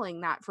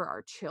modeling that for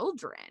our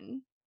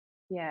children,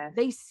 Yes.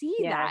 they see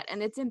Yes. that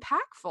and it's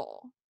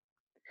impactful.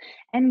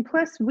 And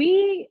plus,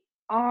 we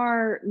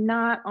are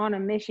not on a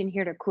mission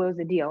here to close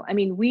a deal. I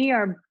mean, we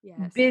are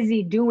Yes.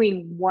 busy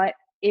doing what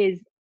is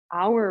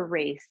our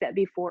race set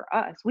before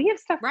us. We have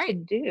stuff to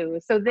Right. do.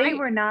 So they Right.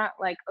 were not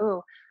like,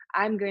 oh,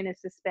 I'm going to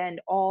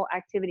suspend all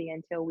activity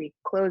until we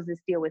close this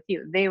deal with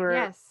you. They were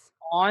Yes.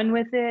 on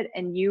with it,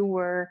 and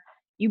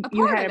A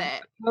you part had of an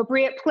it.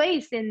 appropriate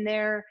place in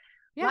their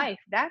Yeah. life.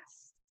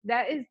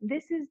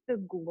 This is the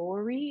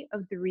glory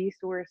of the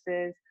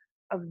resources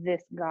of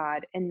this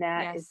God, and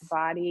that is the Yes.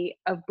 body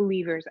of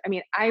believers. I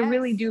mean, I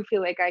really Yes. do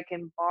feel like I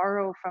can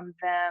borrow from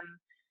them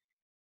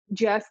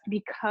just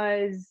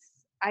because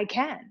I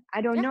can.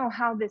 I don't Yeah. know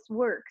how this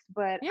works,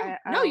 but Yeah.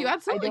 No, you I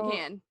absolutely don't.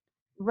 can.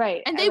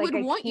 Right. And I they like would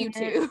I want you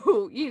can't.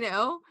 to.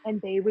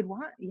 And they would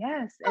want,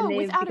 yes, and Oh,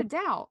 they've without a because.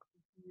 doubt.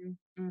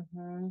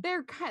 Mm-hmm.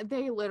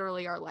 They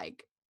literally are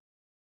like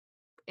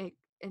en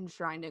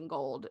enshrined in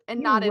gold, and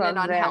You not in an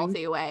love them.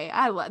 unhealthy way.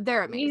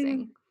 They're You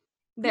amazing.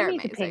 you They're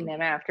need to ping amazing.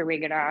 them after we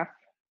get off.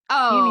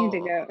 You need to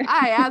Oh, go.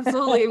 I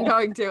absolutely am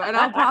going to, and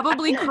I'll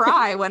probably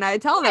cry when I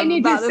tell I them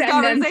need to about this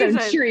send them some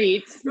conversation.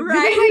 treats. Do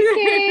they like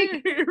cake,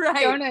 Right.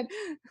 Right. donuts,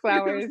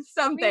 flowers? We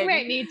Something.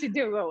 might need to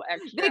do a little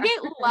They extra.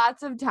 get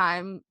lots of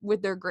time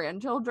with their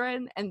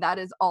grandchildren, and that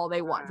is all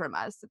they want Uh, from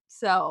us.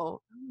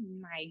 So, oh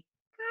my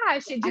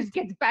gosh, it I just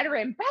gets better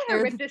and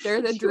better with this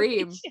they're the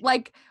dream. situation.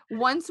 Like,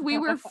 once we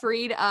were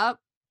freed up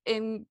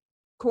in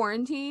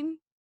quarantine,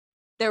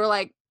 they were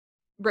like,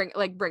 bring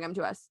them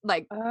to us."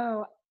 Like,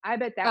 Oh, I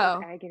bet that was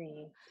oh,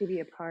 agony to be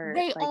apart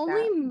they like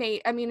only that.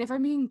 made I mean, if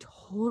I'm being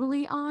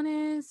totally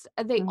honest,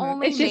 they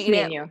only It's just made me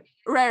it and you.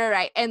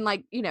 right, and,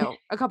 like,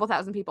 a couple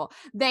thousand people.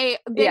 They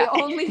Yeah.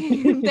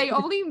 only they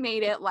only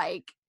made it,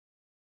 like,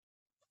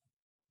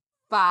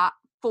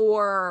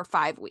 4 or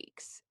 5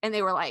 weeks, and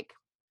they were like,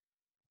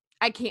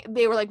 I can't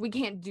they were like, "We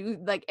can't do,"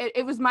 like,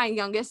 it was my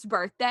youngest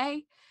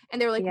birthday,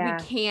 and they were like, Yeah.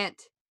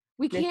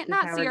 We This can't is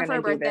not how see we're her for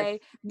her gonna do this. birthday.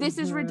 This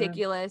is Mhm.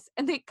 ridiculous.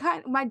 And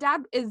my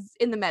dad is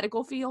in the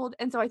medical field.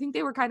 And so I think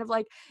they were kind of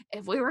like,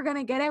 if we were going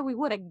to get it, we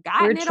would have We're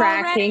gotten it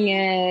tracking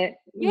already. it.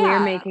 We're Yeah.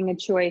 making a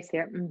choice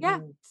here. Yeah.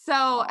 Mhm.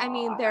 So, I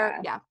mean,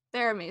 Aw.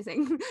 they're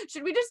amazing.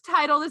 Should we just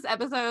title this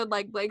episode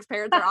like Blake's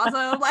parents are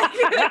awesome? Like,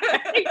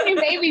 I think we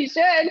maybe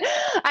should.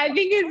 I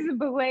think it's a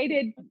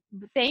belated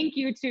thank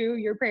you to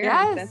your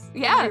parents. That's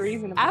totally yes,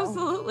 reasonable.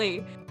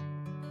 absolutely.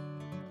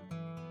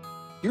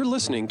 You're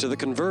listening to the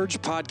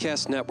Converge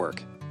Podcast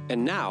Network.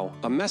 And now,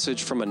 a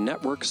message from a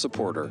network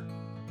supporter.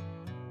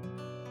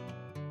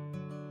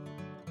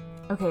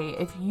 Okay,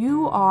 if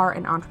you are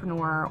an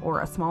entrepreneur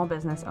or a small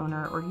business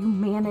owner or you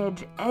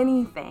manage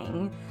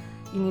anything,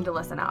 you need to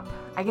listen up.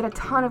 I get a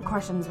ton of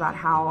questions about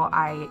how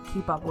I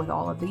keep up with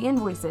all of the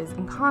invoices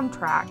and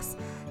contracts,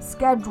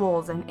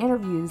 schedules and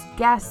interviews,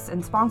 guests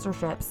and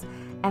sponsorships.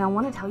 And I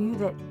want to tell you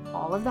that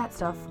all of that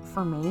stuff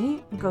for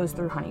me goes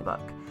through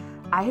HoneyBook.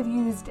 I have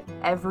used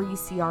every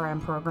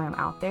CRM program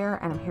out there,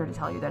 and I'm here to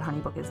tell you that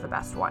HoneyBook is the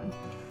best one.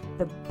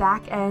 The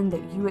back end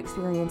that you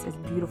experience is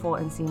beautiful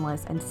and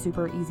seamless and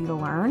super easy to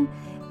learn.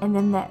 And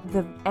then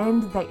the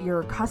end that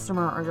your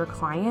customer or your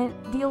client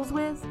deals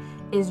with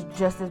is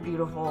just as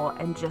beautiful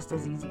and just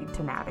as easy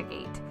to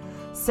navigate.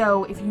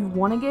 So if you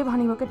want to give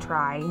HoneyBook a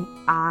try,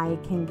 I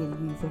can give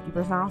you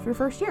 50% off your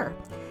first year.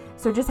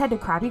 So just head to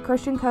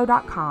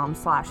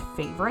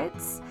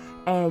crappychristianco.com/favorites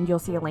and you'll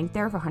see a link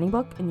there for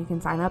HoneyBook, and you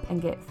can sign up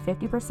and get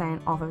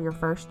 50% off of your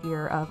first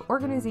year of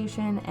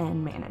organization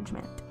and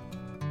management.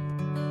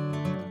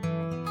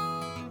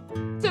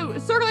 So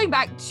circling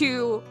back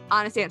to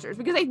Honest Answers,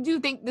 because I do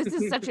think this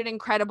is such an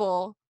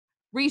incredible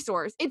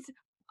resource.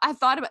 I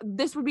thought about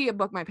this would be a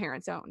book my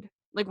parents owned,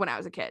 like when I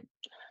was a kid,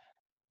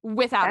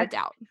 without a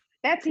doubt.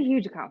 That's a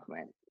huge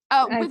compliment.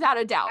 Without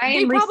a doubt. I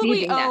They am probably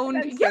receiving that. owned,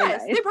 That's so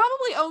yes, nice. they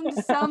probably owned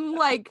some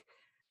like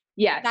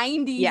Yes.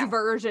 90s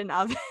version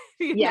of it.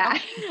 Yeah.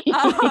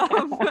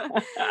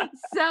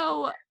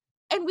 So,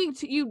 and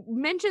you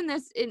mentioned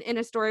this in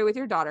a story with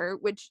your daughter,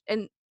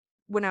 and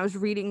when I was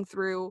reading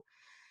through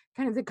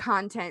kind of the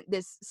content,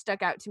 this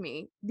stuck out to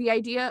me. The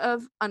idea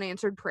of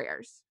unanswered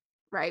prayers,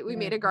 right? We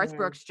made a Garth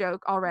Brooks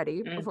joke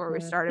already before we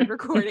started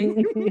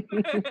recording.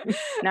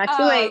 Not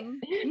too late.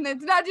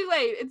 It's not too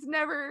late. It's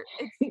never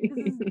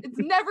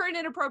an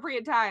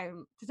inappropriate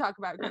time to talk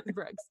about Garth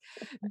Brooks.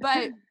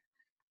 But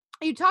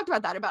you talked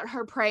about that, about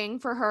her praying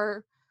for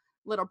her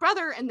little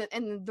brother, and the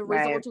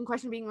Right. resulting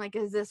question being like,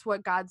 is this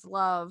what God's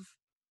love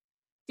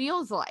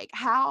feels like?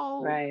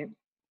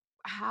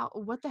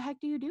 What the heck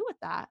do you do with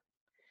that?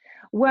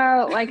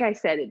 Well, like I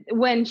said,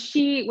 when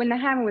that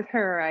happened with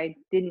her, I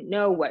didn't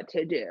know what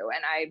to do,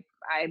 and I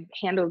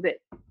handled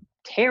it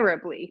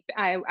terribly.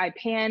 I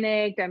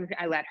panicked.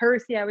 I let her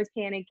see I was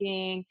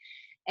panicking,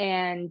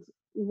 and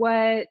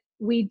what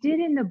we did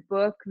in the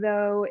book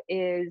though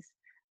is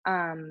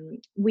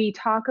we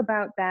talk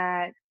about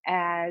that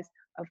as,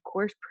 of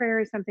course, prayer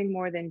is something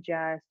more than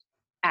just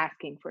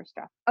asking for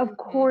stuff. Of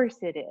course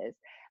it is.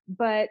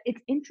 But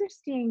it's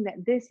interesting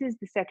that this is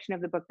the section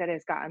of the book that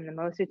has gotten the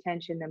most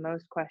attention, the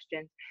most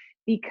questions,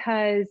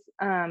 because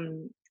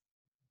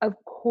of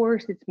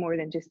course it's more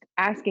than just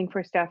asking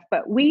for stuff.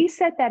 But we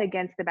set that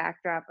against the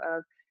backdrop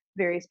of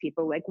various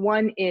people. Like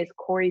one is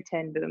Corrie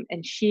ten Boom,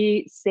 and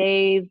she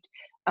saved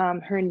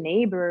her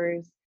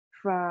neighbors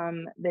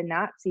from the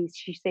Nazis.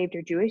 She saved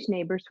her Jewish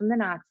neighbors from the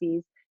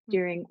Nazis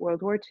during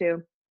World War II.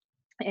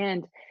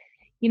 And,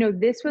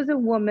 this was a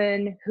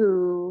woman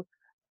who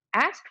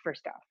asked for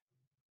stuff.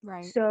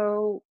 Right.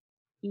 So,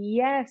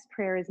 yes,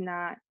 prayer is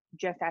not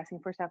just asking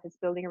for stuff, it's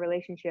building a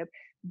relationship,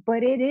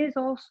 but it is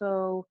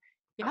also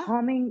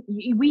calming.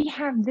 We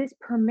have this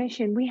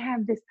permission, we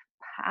have this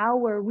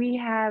power, we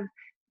have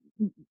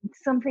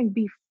something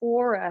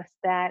before us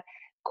that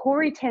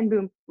Corrie ten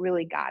Boom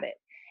really got it.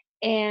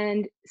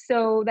 And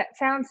so that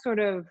sounds sort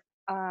of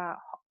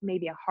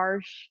maybe a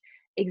harsh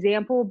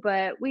example,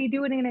 but we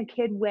do it in a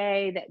kid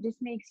way that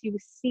just makes you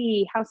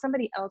see how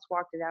somebody else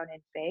walked it out in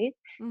faith,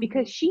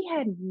 because she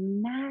had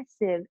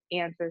massive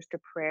answers to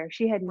prayer.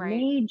 She had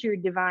major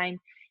divine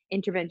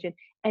intervention,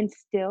 and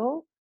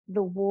still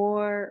the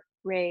war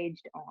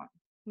raged on.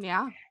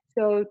 Yeah.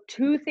 So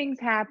two things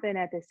happen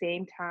at the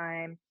same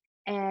time,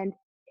 and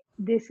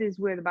this is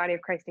where the body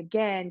of Christ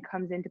again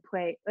comes into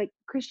play. Like,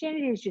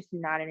 Christianity is just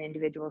not an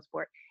individual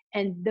sport,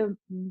 and the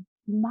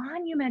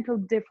monumental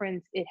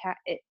difference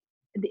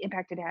the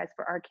impact it has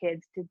for our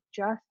kids to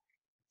just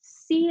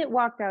see it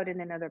walked out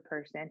in another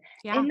person,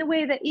 in the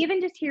way that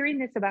even just hearing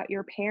this about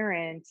your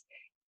parents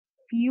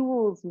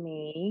fuels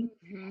me.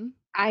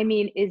 I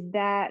mean, is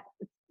that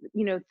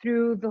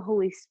through the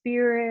Holy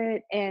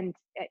Spirit, and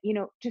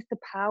just the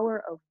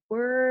power of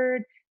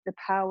word, the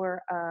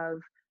power of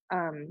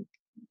a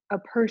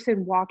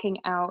person walking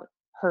out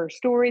her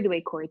story the way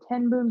Corrie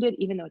ten Boom did,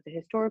 even though it's a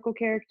historical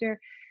character.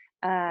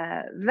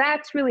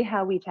 That's really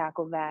how we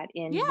tackle that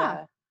in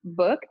the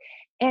book.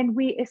 And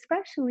we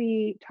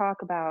especially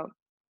talk about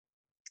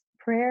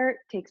prayer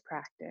takes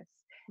practice.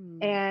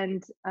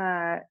 And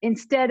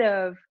instead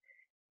of,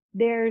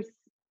 there's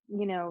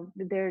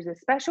there's a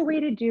special way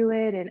to do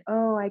it. And,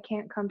 oh, I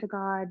can't come to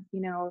God,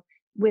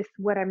 with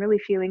what I'm really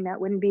feeling, that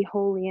wouldn't be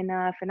holy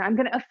enough. And I'm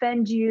going to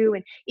offend you.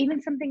 And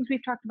even some things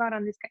we've talked about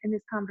in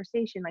this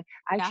conversation, like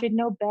I Yeah. should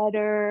know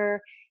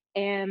better.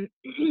 And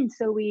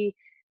so we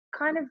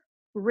kind of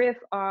riff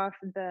off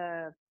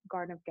the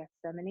Garden of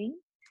Gethsemane,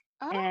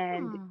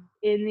 and Oh,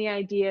 in the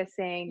idea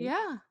saying,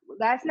 yeah,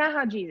 that's not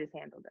how Jesus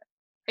handled it.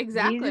 Jesus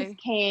exactly.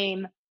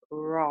 came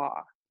raw.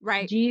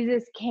 Right.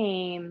 Jesus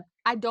came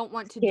I don't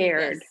want to do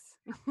this. scared.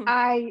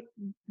 I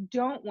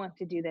don't want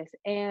to do this.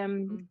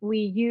 And Mm. we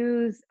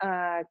use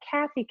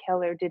Kathy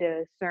Keller did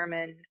a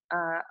sermon,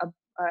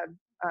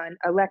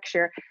 a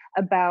lecture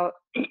about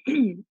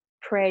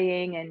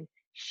praying, and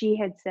she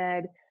had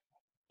said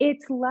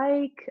it's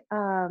like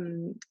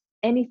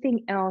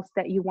anything else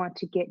that you want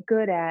to get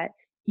good at.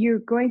 You're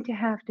going to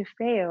have to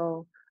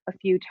fail a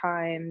few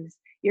times.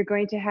 You're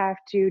going to have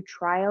to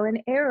trial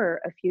and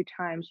error a few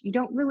times. You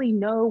don't really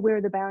know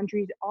where the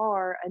boundaries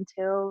are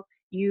until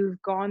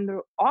you've gone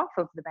off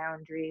of the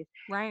boundaries.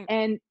 Right.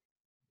 And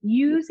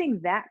using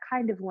that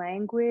kind of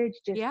language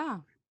just Yeah.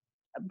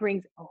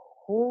 brings a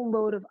whole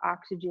load of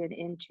oxygen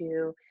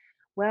into,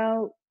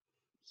 well,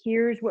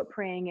 here's what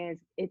praying is.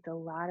 It's a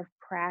lot of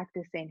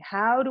practicing.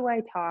 How do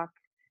I talk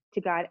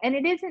to God? And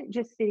it isn't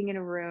just sitting in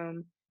a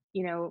room,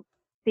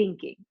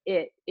 thinking.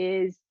 It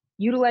is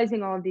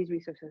utilizing all of these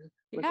resources,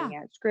 Yeah. looking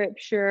at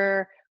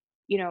scripture,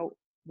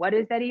 what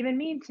does that even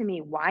mean to me?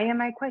 Why am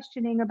I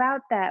questioning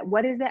about that?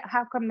 What is that?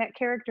 How come that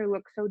character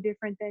looks so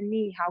different than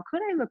me? How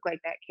could I look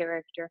like that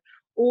character?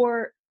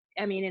 Or,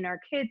 I mean, in our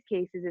kids'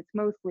 cases, it's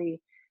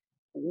mostly,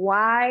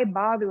 why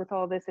bother with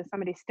all this if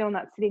somebody's still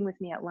not sitting with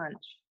me at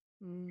lunch?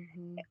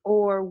 Mm-hmm.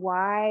 Or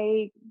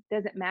why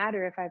does it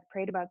matter if I've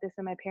prayed about this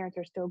and my parents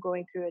are still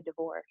going through a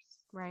divorce?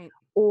 Right.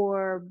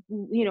 Or,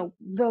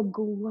 the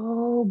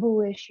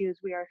global issues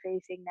we are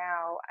facing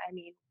now. I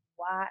mean,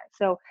 why?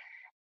 So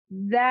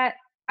that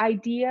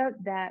idea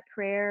that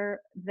prayer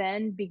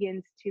then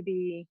begins to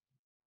be,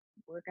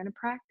 we're going to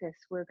practice,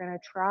 we're going to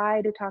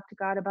try to talk to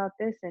God about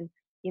this. And,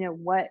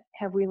 what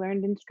have we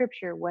learned in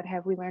scripture? What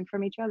have we learned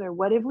from each other?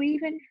 What have we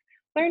even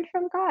learned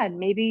from God?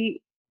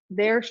 Maybe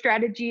their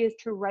strategy is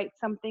to write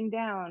something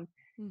down.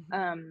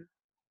 Mm-hmm.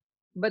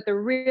 But the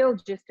real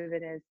gist of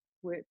it is,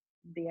 with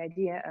the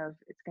idea of,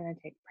 it's going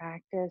to take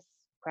practice,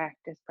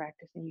 practice,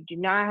 practice. And you do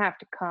not have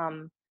to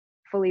come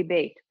fully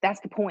baked. That's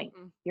the point.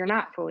 You're Yeah.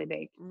 not fully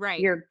baked. Right.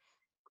 You're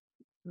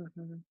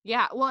mm-hmm.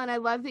 Yeah. Well, and I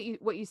love that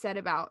what you said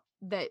about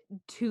that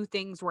two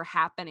things were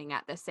happening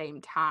at the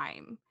same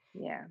time.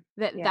 Yeah.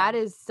 That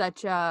is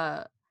such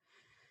that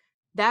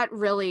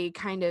really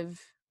kind of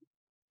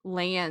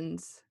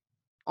lands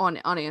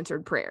on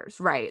unanswered prayers,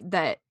 right?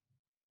 That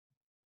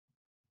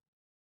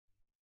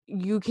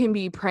you can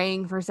be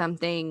praying for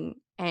something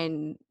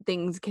and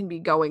things can be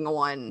going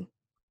on.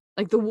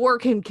 Like the war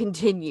can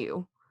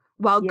continue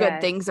while good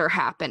Yes. things are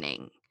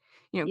happening.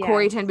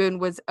 Corey Yes. ten Boom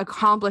was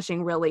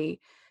accomplishing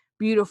really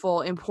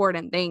beautiful,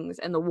 important things,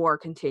 and the war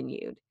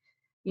continued.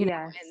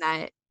 Yes. And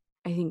that,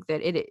 I think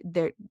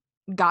that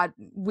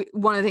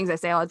one of the things I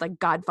say is like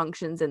God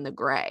functions in the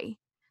gray.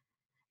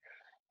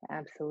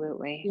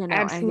 Absolutely. And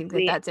I think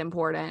that that's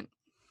important.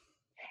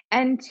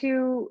 And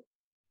to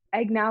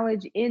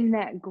acknowledge in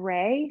that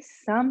gray,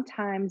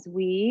 sometimes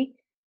we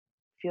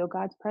feel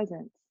God's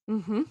presence,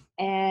 Mm-hmm.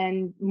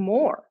 and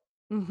more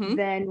Mm-hmm.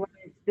 than when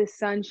it's the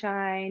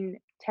sunshine,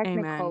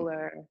 Amen.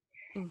 technicolor.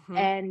 Mm-hmm.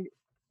 And,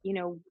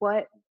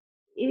 what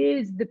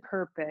is the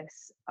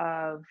purpose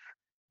of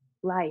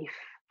life?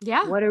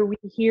 Yeah. What are we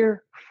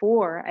here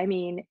for? I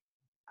mean,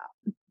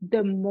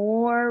 the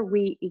more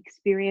we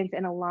experience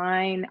and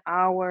align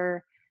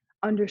our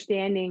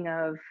understanding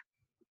of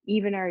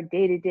even our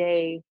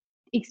day-to-day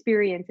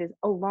experiences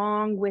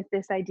along with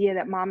this idea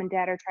that mom and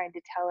dad are trying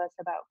to tell us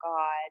about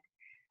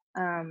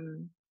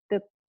God,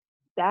 the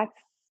that's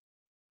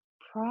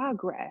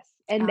progress.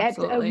 And that's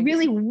a Absolutely.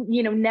 really,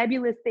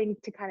 nebulous thing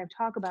to kind of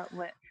talk about.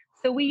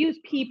 So we use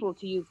people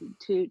to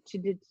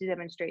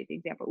demonstrate the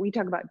example. We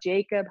talk about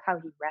Jacob, how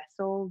he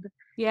wrestled and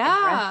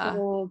Yeah.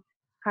 wrestled,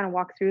 kind of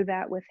walk through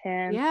that with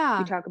him. We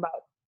Yeah. talk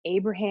about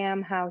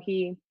Abraham, how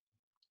he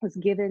was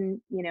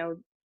given,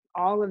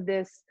 all of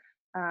this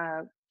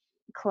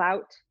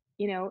clout,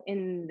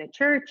 in the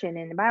church and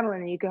in the Bible,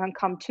 and then you can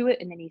come to it,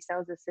 and then he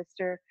sells his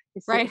sister,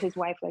 Right. his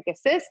wife like a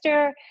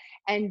sister,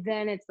 and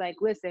then it's like,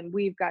 listen,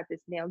 we've got this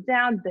nailed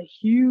down. The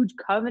huge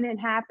covenant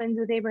happens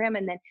with Abraham,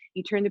 and then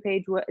you turn the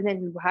page, and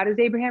then how does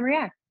Abraham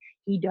react?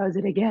 He does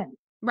it again.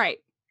 Right.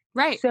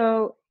 Right.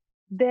 So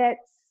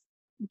that's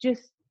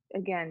just,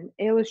 again,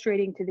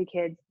 illustrating to the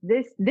kids,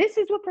 this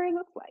is what prayer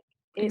looks like.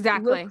 It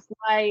Exactly. looks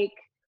like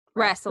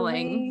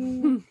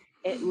Wrestling.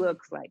 It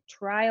looks like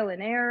trial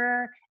and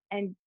error,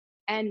 and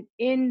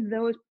in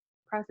those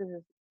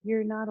processes,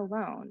 you're not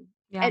alone.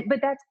 Yeah.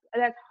 But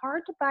that's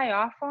hard to buy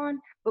off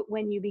on. But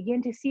when you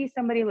begin to see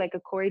somebody like a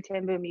Corey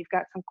ten Boom, you've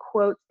got some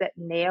quotes that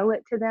nail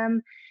it to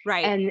them.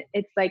 Right. And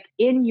it's like,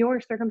 in your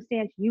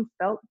circumstance, you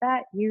felt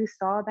that, you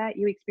saw that,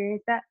 you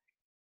experienced that.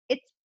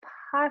 It's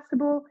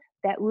possible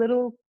that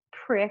little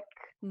prick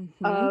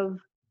Mm-hmm. of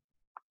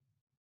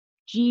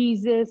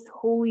Jesus,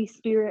 Holy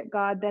Spirit,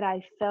 God, that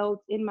I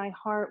felt in my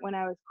heart when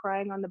I was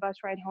crying on the bus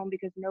ride home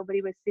because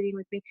nobody was sitting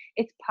with me.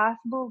 It's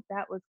possible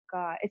that was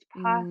God. It's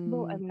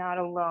possible I'm not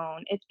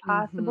alone. It's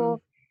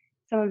possible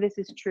some of this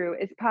is true.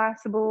 It's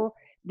possible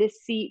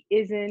this seat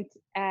isn't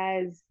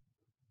as,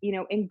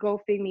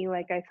 engulfing me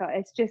like I thought.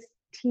 It's just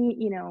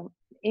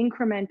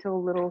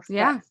incremental little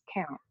steps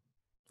count.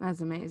 That's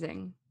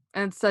amazing.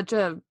 And it's such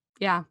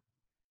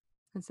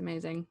that's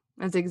amazing.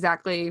 That's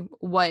exactly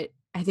what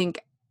I think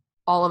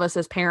all of us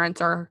as parents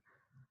are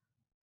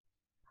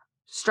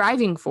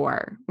striving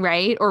for,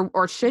 right?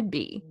 Or should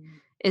be,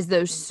 is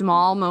those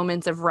small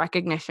moments of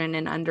recognition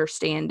and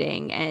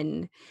understanding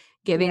and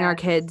giving our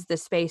kids the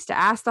space to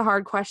ask the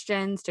hard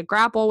questions, to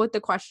grapple with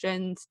the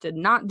questions, to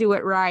not do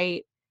it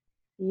right.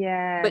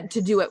 But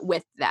to do it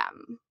with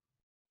them.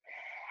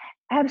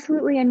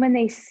 Absolutely. And when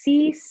they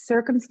see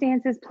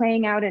circumstances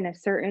playing out in a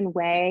certain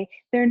way,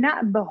 they're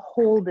not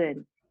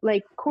beholden.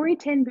 Like Corrie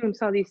ten Boom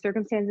saw these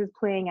circumstances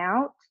playing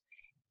out,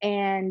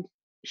 and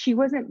she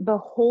wasn't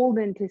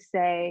beholden to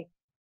say,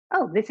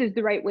 oh, this is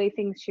the right way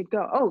things should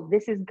go. Oh,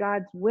 this is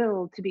God's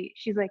will to be.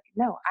 She's like,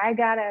 no, I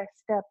gotta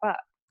step up.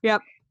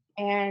 Yep.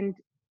 And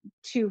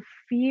to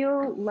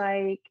feel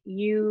like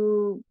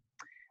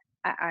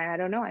I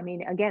don't know. I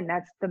mean, again,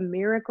 that's the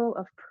miracle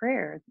of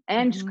prayer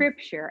and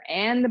scripture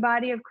and the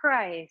body of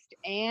Christ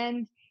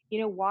and,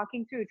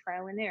 walking through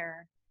trial and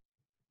error.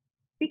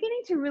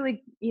 Beginning to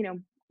really,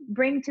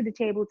 bring to the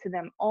table to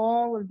them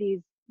all of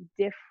these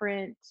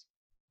different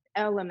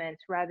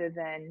elements rather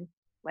than,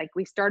 like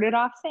we started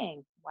off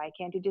saying, why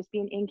can't it just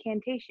be an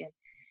incantation?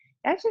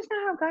 That's just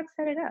not how God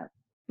set it up.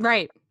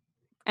 Right.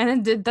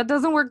 And that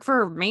doesn't work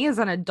for me as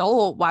an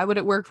adult. Why would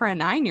it work for a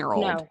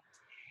 9-year-old? No.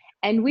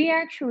 And we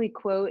actually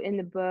quote in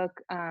the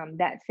book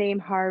that same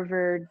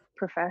Harvard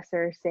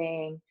professor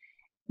saying,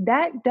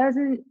 that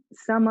doesn't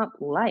sum up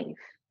life.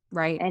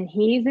 Right. And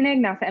he's an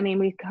agnostic. I mean,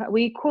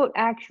 we quote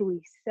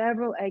actually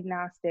several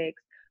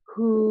agnostics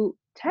who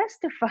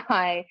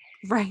testify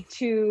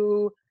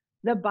to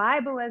the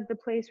Bible as the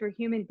place where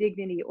human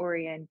dignity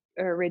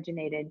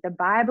originated, the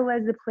Bible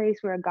as the place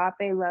where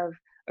agape love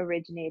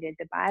originated,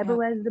 the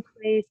Bible as the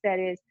place that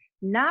is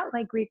not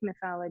like Greek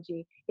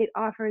mythology. It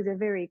offers a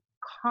very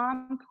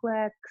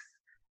complex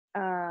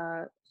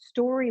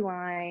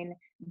storyline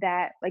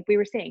that, like we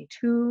were saying,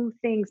 two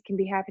things can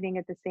be happening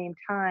at the same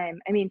time.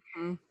 I mean,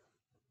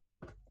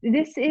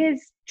 this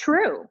is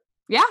true.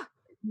 Yeah.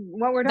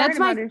 What we're talking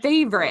about is my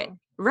favorite. true.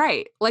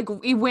 Right. Like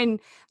when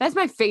that's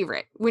my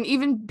favorite. When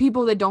even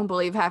people that don't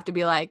believe have to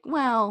be like,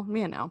 well,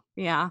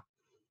 yeah.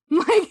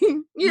 Like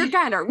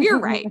you're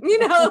right.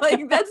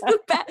 Like that's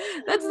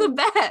the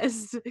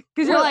best.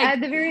 Because you're like,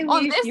 at the very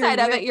on least, this side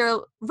of it,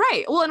 you're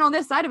right. Well, and on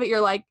this side of it,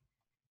 you're like,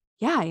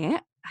 yeah,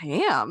 I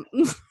am.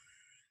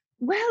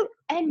 Well,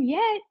 and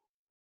yet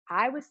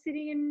I was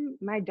sitting in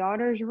my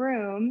daughter's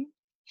room.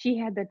 She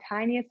had the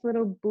tiniest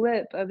little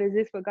blip of, is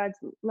this what God's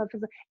love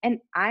is? And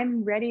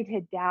I'm ready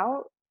to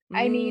doubt.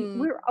 I mean,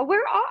 we're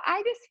all,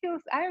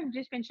 I've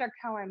just been shocked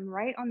how I'm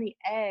right on the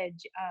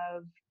edge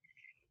of,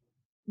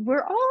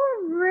 we're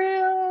all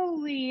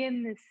really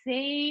in the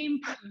same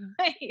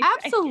place.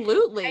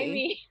 Absolutely. I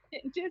mean,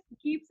 it just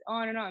keeps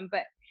on and on.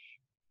 But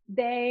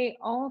they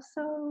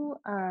also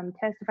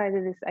testify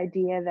to this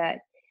idea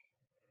that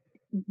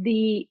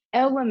the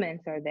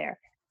elements are there.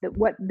 That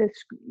what the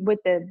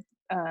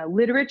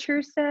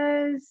literature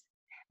says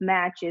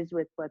matches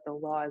with what the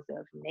laws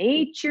of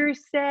nature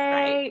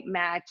say,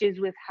 matches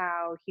with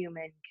how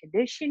human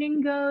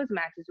conditioning goes,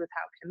 matches with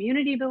how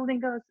community building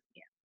goes.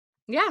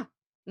 Yeah.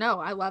 No,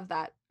 I love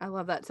that. I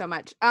love that so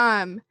much.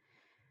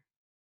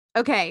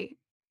 Okay,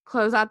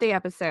 close out the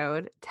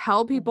episode.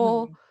 Tell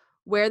people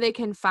where they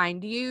can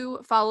find you,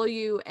 follow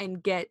you,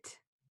 and get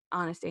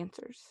honest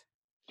answers.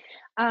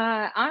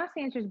 Honest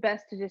answers,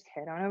 best to just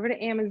head on over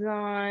to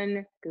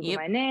Amazon, Google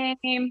my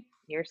name,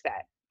 you're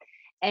set.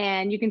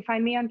 And you can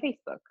find me on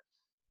Facebook.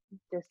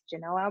 Just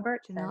Janelle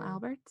Alberts. Janelle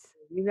Alberts.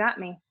 You got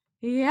me.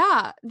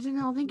 Yeah.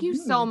 Janelle, thank you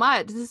so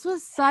much. This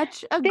was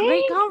such a great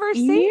Thank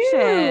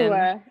conversation.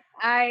 You.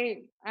 I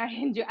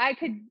enjoy.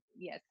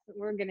 Yes,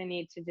 we're gonna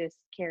need to just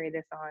carry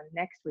this on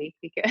next week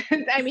because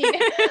I mean,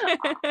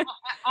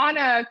 on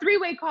a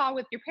 3-way call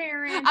with your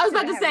parents. I was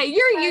about to say,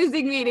 you're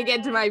using me to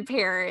get to my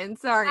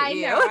parents, aren't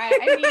you? I know.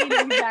 I mean,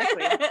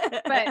 exactly.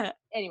 But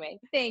anyway,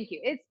 thank you.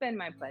 It's been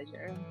my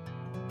pleasure.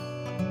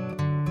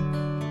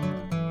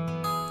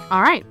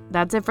 All right,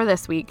 that's it for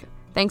this week.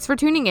 Thanks for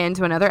tuning in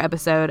to another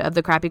episode of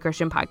the Crappy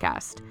Christian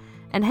Podcast.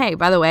 And hey,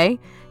 by the way,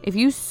 if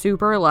you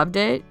super loved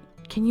it,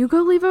 can you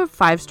go leave a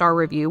 5-star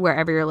review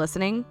wherever you're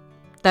listening?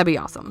 That'd be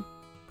awesome.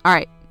 All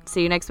right,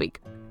 see you next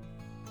week.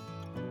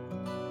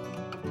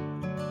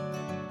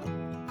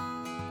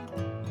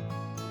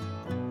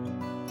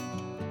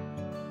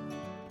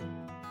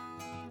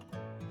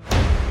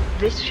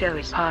 This show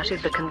is part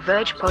of the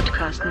Converge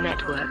Podcast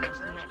Network.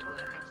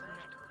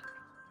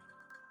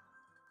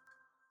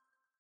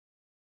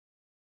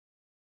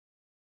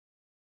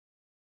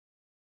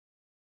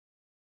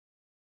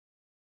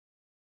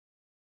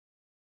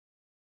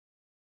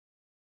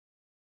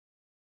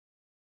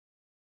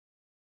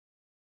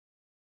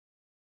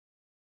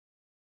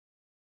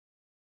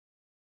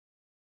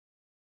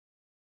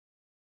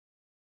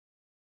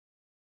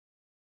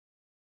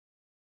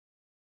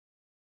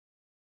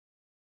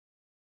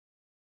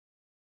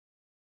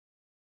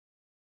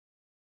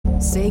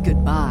 say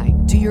goodbye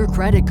to your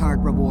credit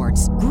card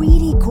rewards.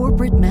 Greedy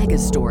corporate mega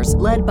stores,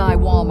 led by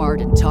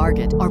Walmart and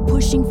Target, are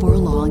pushing for a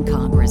law in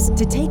Congress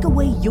to take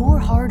away your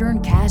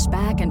hard-earned cash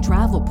back and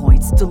travel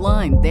points to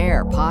line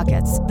their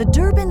pockets. The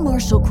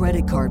Durbin-Marshall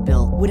credit card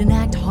bill would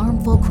enact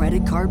harmful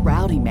credit card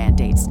routing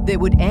mandates that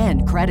would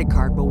end credit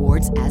card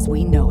rewards as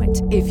we know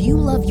it. If you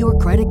love your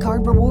credit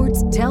card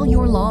rewards, tell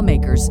your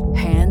lawmakers,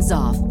 hands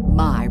off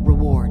my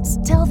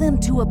rewards. Tell them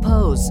to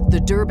oppose the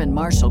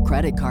Durbin-Marshall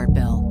credit card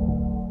bill.